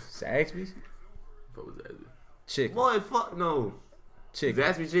 Zaxby's. Fuck with that. Chicken. Boy, fuck no. Chicken.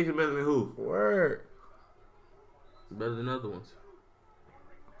 Zaxby chicken better than who? Word. Better than other ones.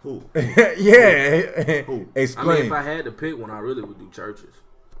 Who? Yeah. Who? Explain. I mean, if I had to pick one, I really would do churches.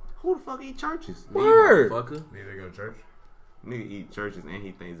 Who the fuck eat churches? Word. Motherfucker. Need to go to church? Nigga eat churches and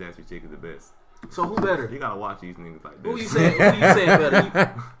he thinks Zaxby chicken is the best. So who better? You gotta watch these niggas like Who you this. saying? Who you saying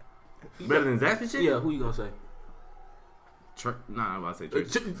better? Better than Zaxby chicken? Yeah, who you gonna say? Nah, I'm about to say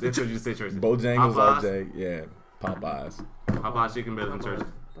churches. That's what you say churches. Bojangles, Popeyes? RJ. Yeah. Popeyes. Popeyes chicken better than churches.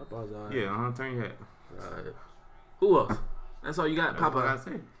 Popeyes, alright. Yeah, turn your head. Alright. Who else? That's all you got. That's what I Popeyes.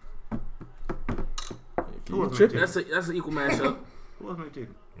 say. You Who else tripping. make That's an equal matchup. Who else make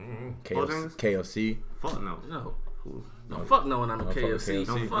chicken? KFC. KFC. Fuck no. No. Who? No, fuck no, and I'm a No, fuck with KFC.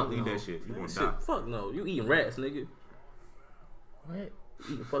 KFC. Fuck Don't eat no. that shit. You gonna Shit, die. fuck no. You eating rats, nigga. What?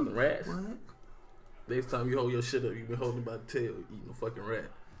 Eating fucking rats. What? Next time you hold your shit up, you been holding by the tail, eating a fucking rat.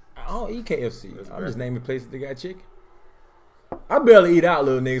 I don't eat KFC. That's I'm bad. just naming places that got chicken. I barely eat out,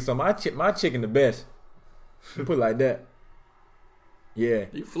 little nigga. So my chicken the best. You put it like that. Yeah.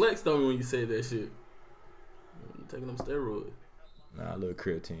 You flexed on me when you said that shit. You taking them steroids. Nah, a little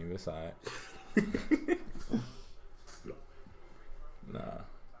creatine. That's alright. Nah.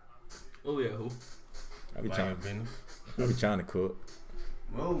 Oh yeah, who? I be Like trying. business. I be trying to cook.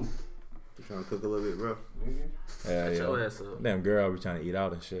 Whoa. You trying to cook a little bit, bro? Yeah, Shut your yeah. ass up. Damn girl, I be trying to eat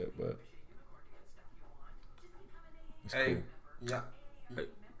out and shit, but it's Hey, cool. yeah.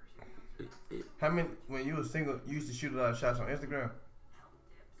 How many, when you was single, you used to shoot a lot of shots on Instagram?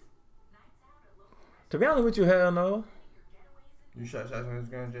 To be honest with you, hell no. You shot shots on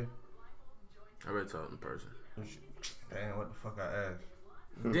Instagram, Jay? I read talk in person. Damn, what the fuck I asked?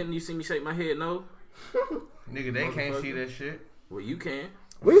 Didn't you see me shake my head? No. Nigga, they can't see that shit. Well, you can.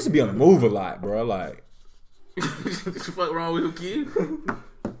 We used to be on the move a lot, bro. Like, Fuck wrong with you, kid?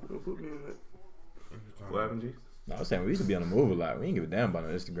 What happened, G? I was saying we used to be on the move a lot. We ain't give a damn about no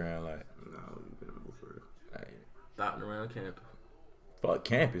Instagram. Like, No, we been on for real. like Stopping around campus. fuck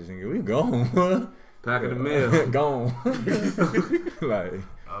campus, nigga. We gone. Pack of the mail. Gone. Like,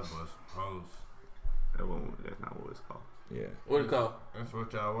 I bust hoes. That's not what it's called. yeah. What it called? That's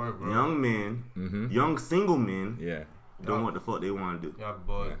what y'all were, bro. Young men, Mm-hmm. young single men, Yeah. don't want the fuck they want to do. Y'all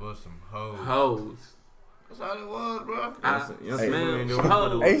boys bust some hoes. Hoes. That's all it was, bro. I Young smell single men, they some don't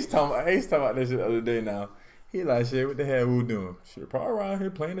want hoes. Ace talking about this shit the other day now. He like, shit, what the hell we doing? Shit, probably around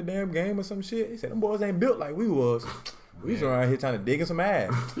here playing the damn game or some shit. He said, them boys ain't built like we was. We was around here trying to dig in some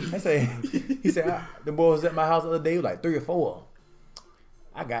ass. He said, the boys was at my house the other day, like 3 or 4.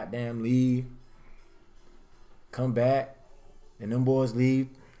 I goddamn leave, come back, and them boys leave.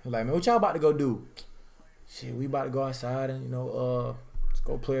 I'm like, man, what y'all about to go do? Shit, we about to go outside and, just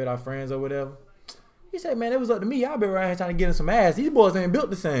go play with our friends or whatever. He said, man, it was up to me. Y'all been around here trying to get in some ass. These boys ain't built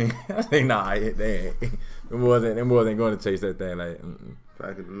the same. I say, nah, they ain't. Them boys ain't going to chase that thing. Like,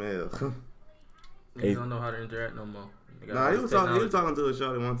 Pack of the mail. Niggas don't know how to interact no more. They got Nah, all he this was talking technology. to a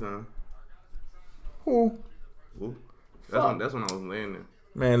shorty one time. who? Who? Fuck. That's when I was laying there.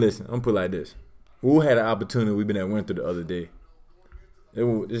 Man, listen, I'm gonna put it like this. We had an opportunity. We been at Winter the other day.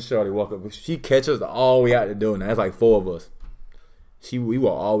 This shorty walk up. She catch us all the way out the door. Now it's like 4 of us. We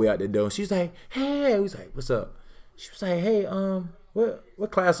walk all the way out the door. She's like, hey. We was like, what's up? She was like, hey,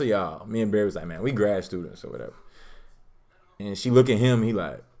 what class are y'all? Me and Barry was like, man, we grad students or whatever. And she look at him. He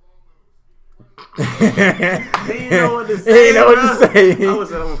like, He didn't know what to say. he ain't know what to say. I was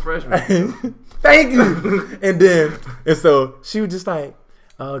saying I'm a freshman. Thank you. And so she was just like,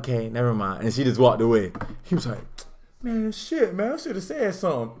 okay, never mind. And she just walked away. He was like, man, shit, man, I should have said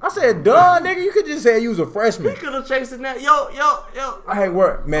something. I said, duh, nigga, you could just say you was a freshman. He could have chased that. Yo. I had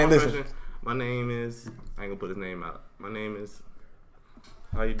work. Man, I'm listen. freshman. My name is. I ain't gonna put his name out. My name is.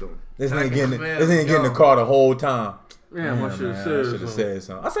 How you doing? This I nigga can getting smell this nigga getting the yo. car the whole time. Man, I should I have should have said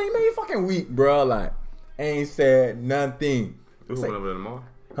something. I say, man, you fucking weak, bro. Like, ain't said nothing. We Say- going over there tomorrow.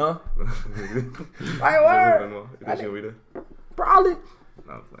 Huh? Like word. You think she'll be there? Probably.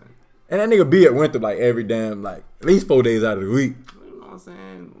 No, I'm playing. And that nigga be at Winter like every damn, like, at least 4 days out of the week. You know what I'm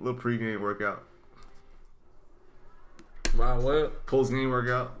saying? Little pregame workout, Wow, what? post game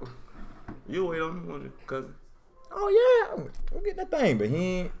workout. You wait on him, won't you, cousin? Oh, yeah. Go get that thing. But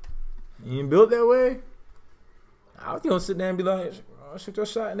he ain't built that way. I was gonna sit there and be like, oh, shoot your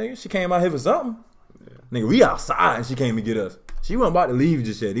shot, nigga. She came out here for something. Yeah. Nigga, we outside and she came to get us. She wasn't about to leave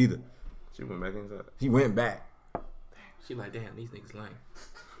just yet either. She went back inside. She went back. She like, damn, these niggas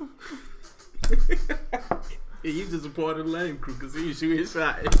lame. Yeah, you just a part of the lame crew because he shoot his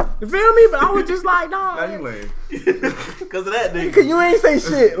shot. You feel me? But I was just like, nah. Now you lame. Because of that nigga. Cause you ain't say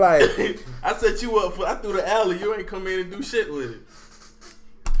shit. Like, I set you up for, I threw the alley, you ain't come in and do shit with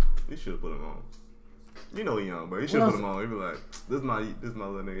it. You should have put him on. You know he young, bro. You should have put him on. You be like, this my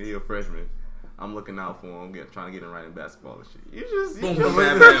little nigga. He a freshman. I'm looking out for him, trying to get him right in basketball and shit. You just Boom, boom,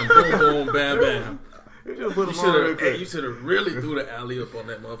 bam, bam. Boom, boom, bam, bam. You just put him on real quick. You should have really threw the alley up on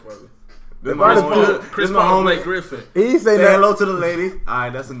that motherfucker. Chris Paul, Blake Griffin. He Say say hello to the lady. All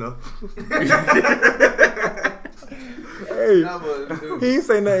right, that's enough. Hey, he ain't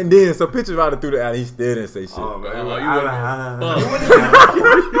say nothing then. So picture right through the alley. He still didn't say shit. Oh man,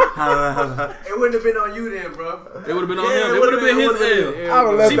 Oh, It wouldn't have been on you then, bro. It would have been on him. It would have been his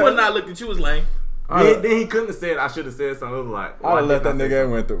L. She would not looked at you was lame. Then he couldn't have said. I should have said something. It was like, I would have left that nigga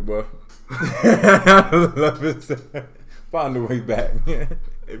and went through, bro. I would love it. Find the way back. Hey,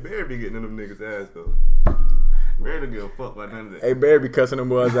 Barry be getting in them niggas' ass though. Barry don't give a fuck about none of that. Hey, Barry be cussing them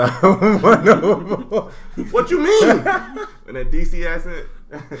boys out. What you mean? In that DC accent.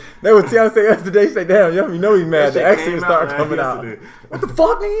 They was Tiana say yesterday. Say, damn, you know he's mad. That The shit accent came start out, coming man, out. yesterday. What the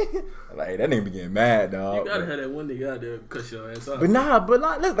fuck, nigga? Like that nigga be getting mad, dog. You gotta have that one nigga out there cuss your ass out.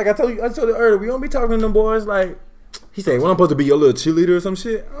 But look, like I told you earlier, we don't be talking to them boys like. He said, "Well, I'm supposed to be your little cheerleader or some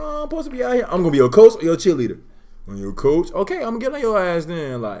shit. I'm supposed to be out here. I'm gonna be your coach or your cheerleader. I'm your coach. Okay, I'm gonna get on your ass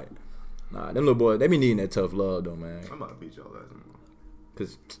then. Like, nah, them little boys, they be needing that tough love though, man. I'm about to beat y'all ass.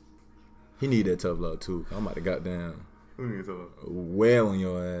 Cause he need that tough love too. I'm about to goddamn Who need to talk about? well on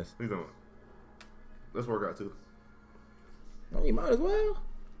your ass. Who you talking about? Let's work out too. Well, you might as well,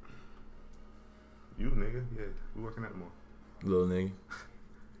 You nigga, yeah, we working out more. little nigga.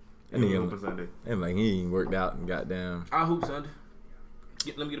 That Yeah, nigga, open Sunday. and like he ain't worked out and goddamn. I hoop Sunday.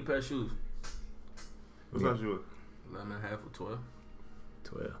 Let me get a pair of shoes. What's up, you? 11 and a half or 12.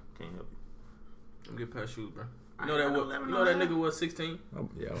 12. Can't help you. Let me get a pair of shoes, bro. You know that what? You know that nigga was 16. Oh,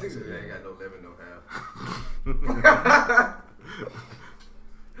 yeah, I Niggas was ain't got no 11, no half.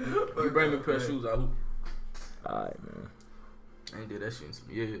 You bring me a pair of shoes, I hoop. alright, man. I ain't did that shit in some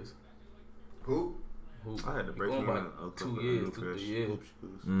years. Who? Hoop. I had to break Going you back in 2 years, 2 3 years. Hoop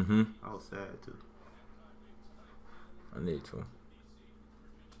shoes. Mm-hmm. I was sad too. I need to.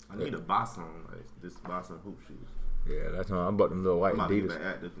 I need a boss on, like this boss on hoop shoes. Yeah, that's why I bought them little white I'm about to get Adidas. back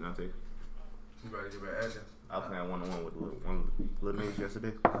at this, you know what I'm saying? You better get back at them. I was playing one-on-one with one of the little niggas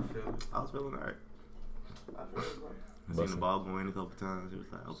yesterday. I feel it. I was feeling alright. I feel it, bro. I seen the ball go in a couple times. It was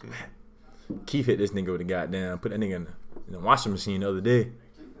like, okay. Keith hit this nigga with a goddamn, put that nigga in the washing machine the other day.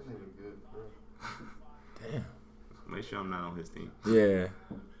 That nigga good, bro. Damn. Make sure I'm not on his team. Yeah.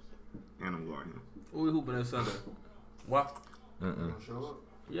 And I'm guarding him. Who we hooping that Sunday? What? Mm-mm. Gonna show up?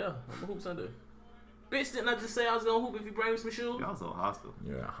 Yeah, I'm gonna hoop Sunday. Bitch, didn't I just say I was gonna hoop if you bring me some shoes? Y'all so hostile.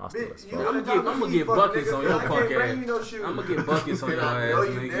 Yeah, hostile as Bitch, fuck. I'ma get buckets on your punk ass. You no shoes. I'm gonna get buckets on your ass, No,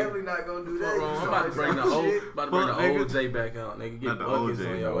 you nigga. definitely not gonna do that. Fuck wrong. I'm about to bring the old, Fuck, nigga. OJ back out, nigga. Get Not the buckets OJ,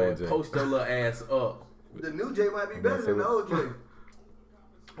 on the your ass. OJ. Post your little ass up. The new J might be better than the old J.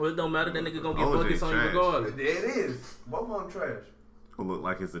 Well, it don't matter. That nigga gonna get OJ buckets on you trash. regardless. There it is. Both of them trash. It'll look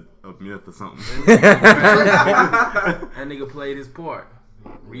like it's a myth or something. That nigga played his part.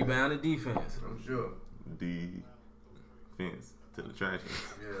 Rebound and defense. I'm sure. Defense to the trash.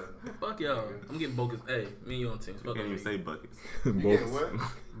 Yeah. Fuck y'all. I'm getting buckets. Hey, me and you on teams. You Fuck can't even me. say buckets. You getting what?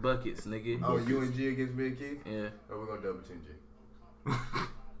 Buckets, nigga. Oh, you and G against me and Keith? Yeah. Oh, we're gonna double team G.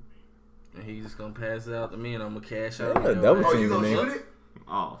 And he's just gonna pass it out to me and I'm gonna cash out. Yeah, on your double ass. Oh, you team, gonna nigga. shoot it?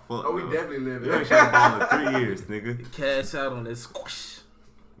 Oh, fuck. Oh, we no. definitely live You ain't it. shot the ball in 3 years, nigga. Cash out on this squish.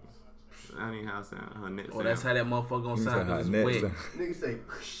 That ain't how it sound. Her net Well, that's how that motherfucker gonna You sound said because hot it's nets, wet. Nigga say,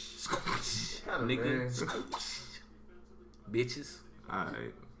 Kinda, man. Nigga. Bitches.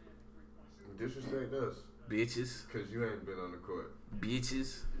 Alright. disrespect us. Bitches. Because you ain't been on the court.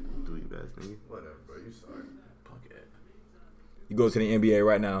 Bitches. Do your best, nigga. Whatever, bro. You sorry. Punk ass. You go to the NBA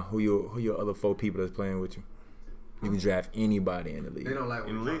right now. Who your other 4 people that's playing with you? You can draft anybody in the league. They don't like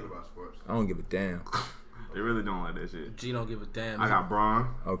when In we the talk league? about sports. I don't give a damn. They really don't like that shit. G don't give a damn. I got Braun.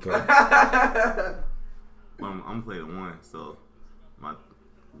 Okay. I'm gonna play the 1, so my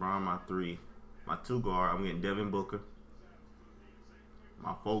Braun, my 3, my 2 guard. I'm getting Devin Booker.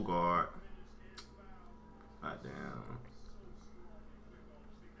 My 4 guard. Goddamn.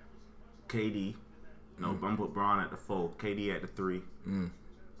 KD. No, I'm gonna put Braun at the 4. KD at the 3.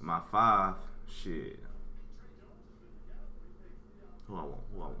 My 5. Shit. Who I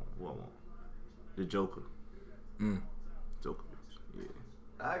want? The Joker. Joker, bitch.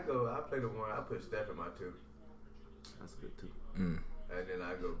 Yeah, I play the 1. I put Steph in my 2. that's good too. And then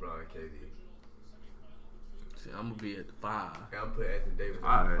I go Bron KD. See, I'm gonna be at the 5. And I'm put Anthony Davis at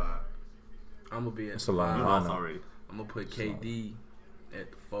Alright. the 5. I'm gonna be at That's the a lot. 5. You I lost know. already. I'm gonna put KD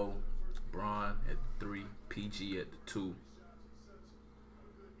at the 4, Braun at the 3, PG at the 2.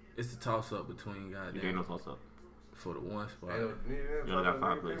 It's a toss up between You goddamn ain't no toss up. for the 1 spot. You only got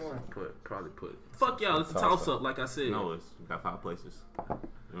 5 places. Probably put. Fuck y'all, it's a toss up. Like I said. No, you got 5 places.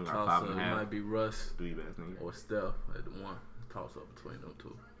 We got Toss 5 up. and a It half. might be Russ Three best nigga. or Steph at the one. Toss up between them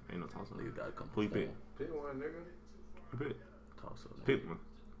two. Ain't no toss up. Niggas gotta come. Who you pick? Pick one, nigga. Pick. Toss up. Nigga. Pick one.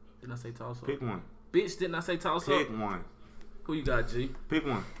 Didn't I say toss up? Pick one. Bitch, didn't I say toss Pick up? one. Who you got, G? Pick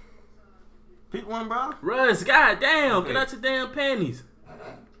one. Pick one, bro. Russ, goddamn, Okay. get out your damn panties.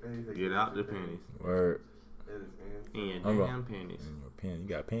 Get out the panties. Word. In your I'm damn panties. In your pen. You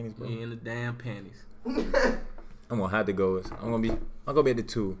got panties, bro? You in the damn panties. I'm gonna have to go. I'm gonna be at the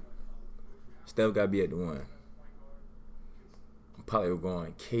 2. Steph gotta be at the 1. I'm probably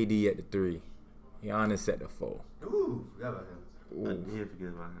going KD at the 3. Giannis at the 4. Ooh, forgot about him. I Ooh. did forget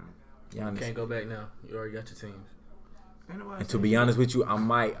about him. Giannis. Can't go back now. You already got your teams. And to be honest with you, I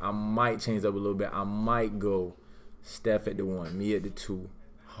might change up a little bit. I might go Steph at the 1, me at the 2,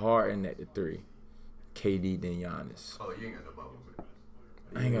 Harden at the 3, KD then Giannis. Oh, you ain't got no ball with it.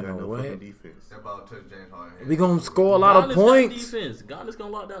 I ain't got no what? fucking defense. That ball touched James Harden. We gonna score a lot of Giannis points. Got defense. Giannis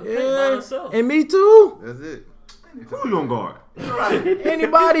gonna lock down the paint by Yeah, himself. and me too. That's it. Who you gonna guard?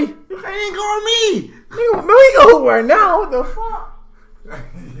 Anybody? You ain't guard me. Nigga, we go right now. What the fuck?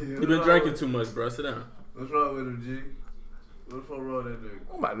 You been drinking too much, bro. Sit down. What's wrong with him, G? What's wrong with that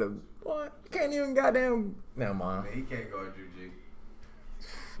nigga? I'm about to. What? Can't even goddamn. Never mind. Man, he can't guard you, G.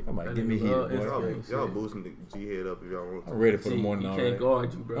 I'm about to That get me nigga heated, love boy. Y'all boosting the G head up if y'all want to. I'm ready for the G, morning he already. can't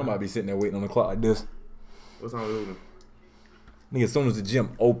guard you, bro. I'm about to be sitting there waiting on the clock like this. What's on with him? Nigga, as soon as the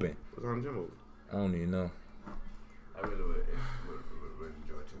gym open, What's on Jimbo? I don't even know. I really would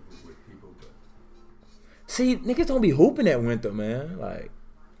enjoy to with people, but See, niggas don't be hooping that winter, man. Like,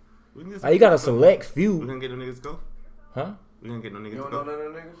 We can get you got a select We few, gonna get them niggas to go? huh? We gonna get them niggas you to don't know go? none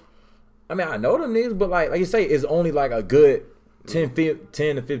of them niggas? I mean, I know them niggas, but like you say, it's only like a good 10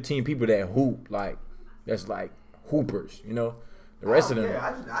 to 15 people that hoop. Like, that's like hoopers, you know? The rest of them,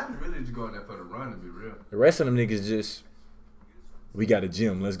 Yeah, I just really just going there for the run, to be real. the rest of them niggas just, we got a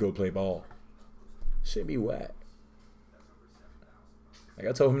gym, let's go play ball. Shit be whack. Like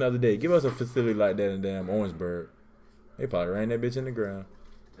I told him the other day, give us a facility like that in damn Orangeburg. They probably ran that bitch in the ground.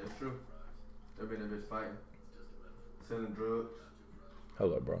 That's true. They been in bitch fighting, selling drugs.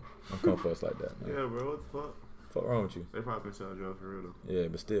 Hold up, bro. Don't come for us like that, man. Yeah, bro. What the fuck? Fuck wrong with you? They probably been selling drugs for real though. Yeah,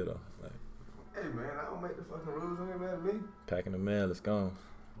 but still though, like Hey man, I don't make the fucking rules. Don't get mad at me. packing the mail, let's go.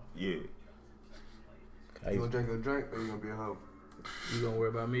 Yeah. I You used- gonna drink a drink or you gonna be a hoe? You gonna worry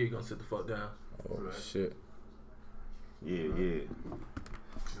about me? You gonna sit the fuck down? oh Right. shit. Yeah.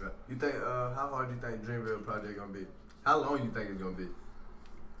 You think how hard do you think Dreamville project gonna be? How long you think it's gonna be?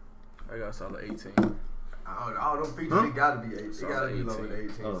 I got solid 18. All them features, Huh? it gotta be 8. It Solid gotta be longer 18. than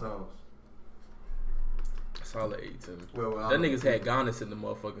 18 Oh. songs. Solid 18. Well, That niggas had Giannis in the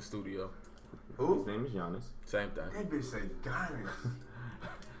motherfucking studio. His Who? name is Giannis. Same thing. That bitch say Giannis.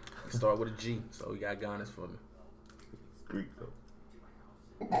 Start with a G, so we got Giannis for me. It's Greek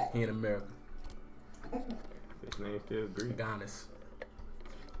though. He in America. His name's still Greek. Giannis.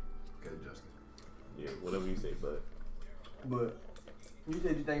 Okay, Justin. Yeah, whatever you say, but But you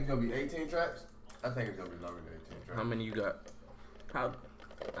said you think it's gonna be 18 tracks? I think it's gonna be longer than 18 tracks. How many you got?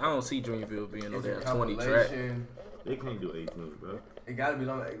 I don't see Dreamville being on It's a there 20 tracks. compilation. they can't do 18, bro. It gotta be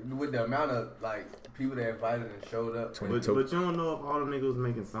long with the amount of like people that invited and showed up. 22. But you don't know if all them niggas was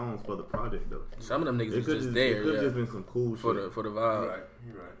making songs for the project though. Some of them niggas It was could just just, there, it could yeah, just been some cool for shit. the You're vibe. right.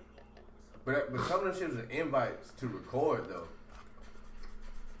 You're right. But some of them shit was invites to record though.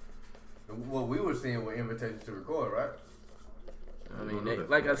 What we were seeing were invitations to record, right? I mean,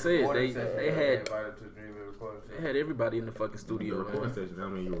 like I said, Recording sessions, they got had invited to Dreamville recording they sessions. had everybody in the fucking The studio, recording man. session, how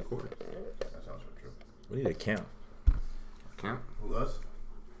many you recorded? That's also true. We need a count. Count. Who us?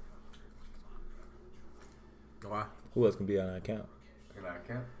 Why? Who else can be on that count? And I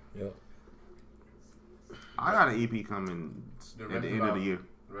can't. Yep. I got an EP coming at the end of the year,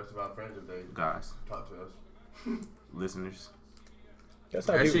 The rest of our friends, if they guys, talk to us. listeners. That's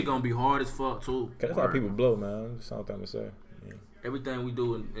how That people. shit gonna be hard as fuck too. That's how people blow, man. That's all I'm trying to say. Yeah. Everything we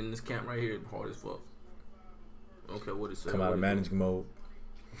do in this camp right here is hard as fuck. I don't care what it says. Come out of managing mode.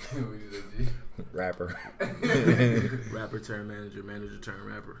 We did a G. Rapper. Rapper turn manager, manager turn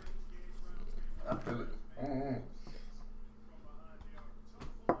rapper. I feel it.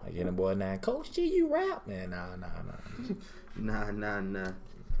 I get a boy now. Coach G, you rap, man? Nah. Nah.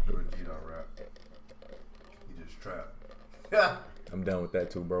 Good G don't rap. He just trap. I'm done with that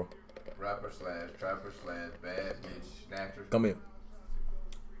too, bro. Rapper slash trapper slash bad bitch snatcher. Come here.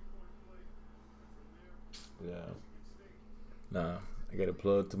 Yeah. Nah, I got a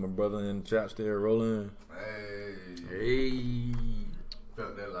plug to my brother in the trap still rolling. Hey. Hey,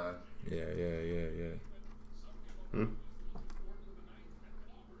 Felt that line. Yeah. Hmm?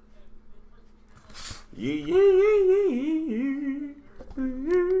 Yeah.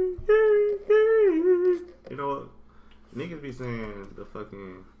 Niggas be saying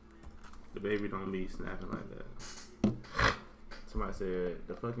the baby don't be snapping like that. Somebody said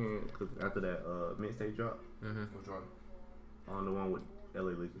cause after that mixtape drop. Which one? On the one with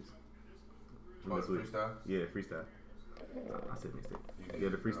LA Lakers. Oh, the freestyle? Yeah, freestyle. I said mixtape. Yeah,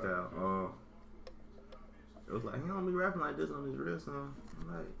 the freestyle. It was like, he don't be rapping like this on his real song. I'm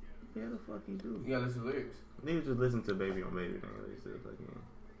like, yeah, the fuck he do? You gotta listen to lyrics. Niggas just listen to Baby on Baby. They said fucking.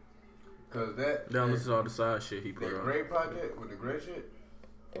 Cause that. They don't listen to all the side shit he put that on. great project with the great shit,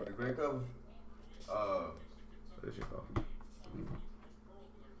 with the great cover. That shit called.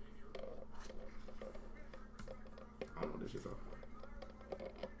 I don't know what this shit called.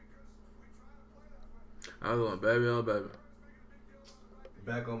 I was going baby on baby.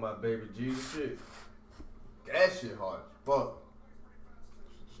 Back on my baby Jesus shit. That shit hard. Fuck.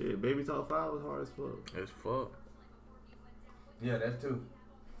 Shit, Baby Top 5 was hard as fuck. It's fuck. Yeah, that's two.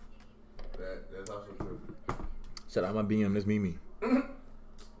 That's also true. Shout out my BM, that's Mimi. I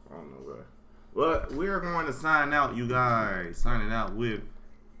don't know, bro. But we're going to sign out, you guys. Signing out with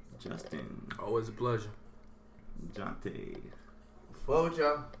Justin, Always a pleasure. Jonte, Fuck with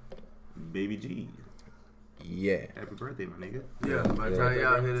y'all. Baby G. Yeah. Happy birthday, my nigga. Yeah, by the time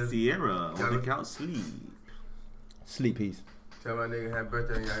y'all hear this, Sierra on the couch sleep. Sleep peace. tell my nigga happy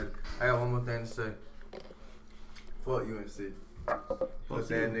birthday and y'all. I got one more thing to say. Fuck UNC. What's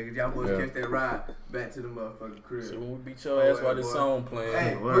that, nigga? Y'all boys catch that ride back to the motherfucking crib. So when we beat your ass while this song playing,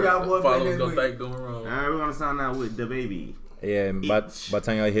 Hey, who y'all boys followers playing gonna this think doing wrong. Alright, we're going to sign out with the baby. Yeah, and by the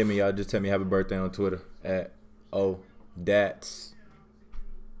time y'all hear me, y'all just tell me happy birthday on Twitter at ODATS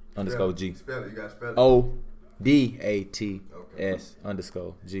 _ G. Spell it. You gotta spell it. ODATS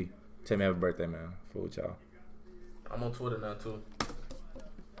 _ G. Tell me happy birthday, man. Fool with y'all. I'm on Twitter now too.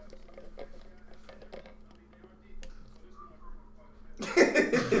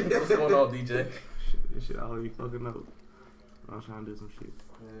 What's going on, DJ? This shit already fucking up. I was trying to do some shit.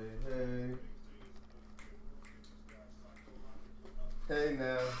 Hey. Hey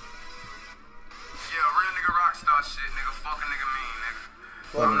now. Yeah, real nigga rock star shit, nigga. Fuck a nigga mean, nigga.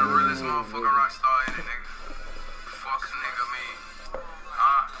 I'm the realest motherfucking rock star in it, nigga. Fuck a nigga mean.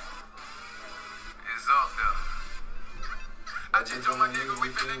 It's up there. I just told my nigga we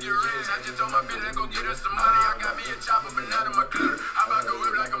finna get rich. I just told my bitch let's go get us some money. I got me a chopper, but not in my clip. I'm about to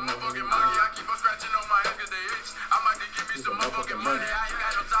whip like a motherfucking monkey. I keep on scratching on my ass cause they itch. I'm about to give me some motherfucking money. I ain't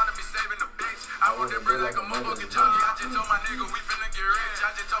got no time to be saving the bitch. I want that bread like a motherfucking junkie. I just told my nigga we finna get rich.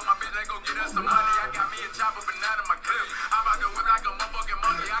 I just told my bitch let's go get us some money. I got me a chopper, but not in my clip. I'm about to whip like a motherfucking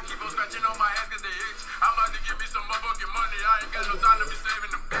monkey. I keep on scratching on my ass cause they itch. I'm about to give me some motherfucking money. I ain't got no time to be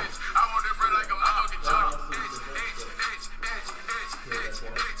saving the bitch. I want that bread like a motherfucking junkie.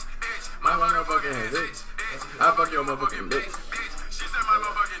 My motherfucking bitch. I fuck your motherfucking bitch. She said my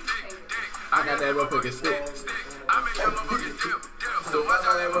motherfucking dick. I got that motherfucking stick. I make that motherfucking dip. So watch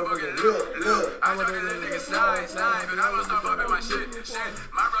how that motherfucking look. I know that nigga slide, but I must stop bumping my shit.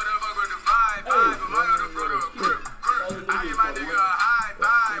 My brother fuck with the 5, but my other brother a grip. I give my nigga a high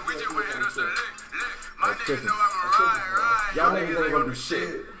five. We just went hit us a lick. My niggas know I'm a ride. Y'all niggas ain't gonna do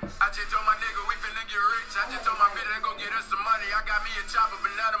shit. I just told my nigga we finna get rich. I just told my bitch let's go get us some money. I got me a chopper,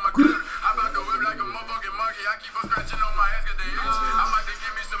 but not in my clip. I'm about to whip like a motherfucking monkey. I keep on scratching on my ass cause they itch. I'm about to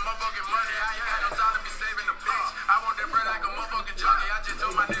give me some motherfucking money. I ain't got no time to be saving the bitch. I want that bread like a motherfucking junkie. I just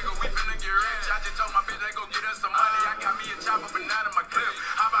told my nigga we finna get rich. I just told my bitch let's go get us some money. I got me a chopper, but not in my clip.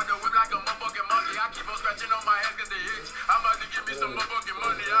 I'm about to whip like a motherfucking monkey. I keep on scratching on my ass cause they itch. I'm about to give me some motherfucking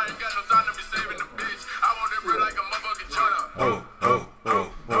money. I ain't got no time to be saving the bitch. I want that bread like a motherfucking junkie.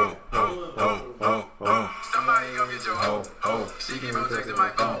 Somebody go get your hoe. She keep on texting my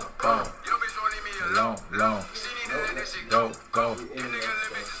phone. Your bitch won't leave me alone. She need to let that shit go. This nigga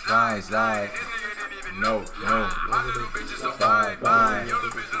live bitches slide. This nigga didn't even know. My little bitch is so fine. Your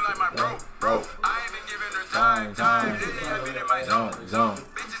little bitch look like my bro. I ain't been giving her time. Lately I've been in my zone.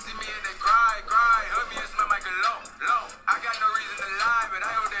 Bitches see me and they cry. Hug me and smell my cologne. I got no reason to lie, but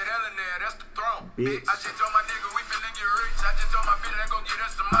I hold that L in there. That's the throne. Bitch. I just told my nigga we finna get rich. I just told my bitch let's go get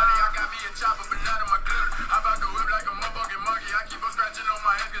us some money. I got me a chopper, but not in my clip. I'm about to whip like a motherfucking monkey. I keep on scratching on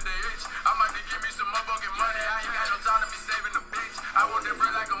my ass cause they itch. I'm about to give me some motherfucking money. I ain't got no time to be saving the bitch. I want that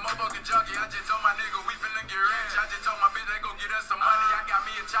bread like a motherfucking junkie. I just told my nigga we finna get rich. I just told my bitch let's go get us some money. I got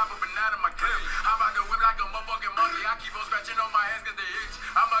me a chopper, but not in my clip. I'm about to whip like a motherfucking monkey. I keep on scratching on my ass cause they itch.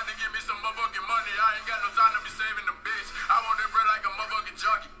 I'm about to give me some motherfucking money. I ain't got no time to be saving the bitch. I want that bread like a motherfucking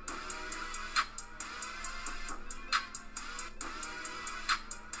junkie.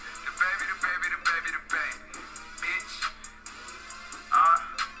 The baby, bitch.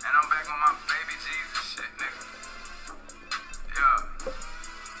 And I'm back on my baby Jesus shit, nigga. Yeah.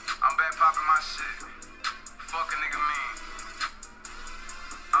 I'm back popping my shit. Fuck a nigga mean.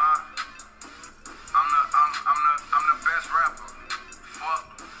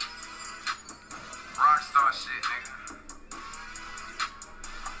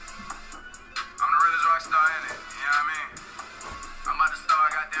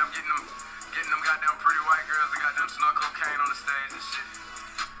 goddamn getting them goddamn pretty white girls that goddamn snort cocaine on the stage and shit.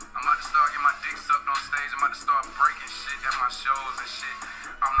 I'm about to start getting my dick sucked on stage. I'm about to start breaking shit at my shows and shit.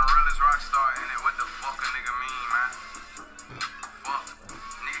 I'm the realest rock star in it. What the fuck a nigga mean, man? Fuck.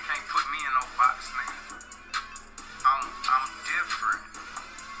 Nigga can't put me in no box, nigga. I'm different.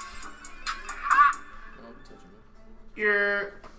 Yeah.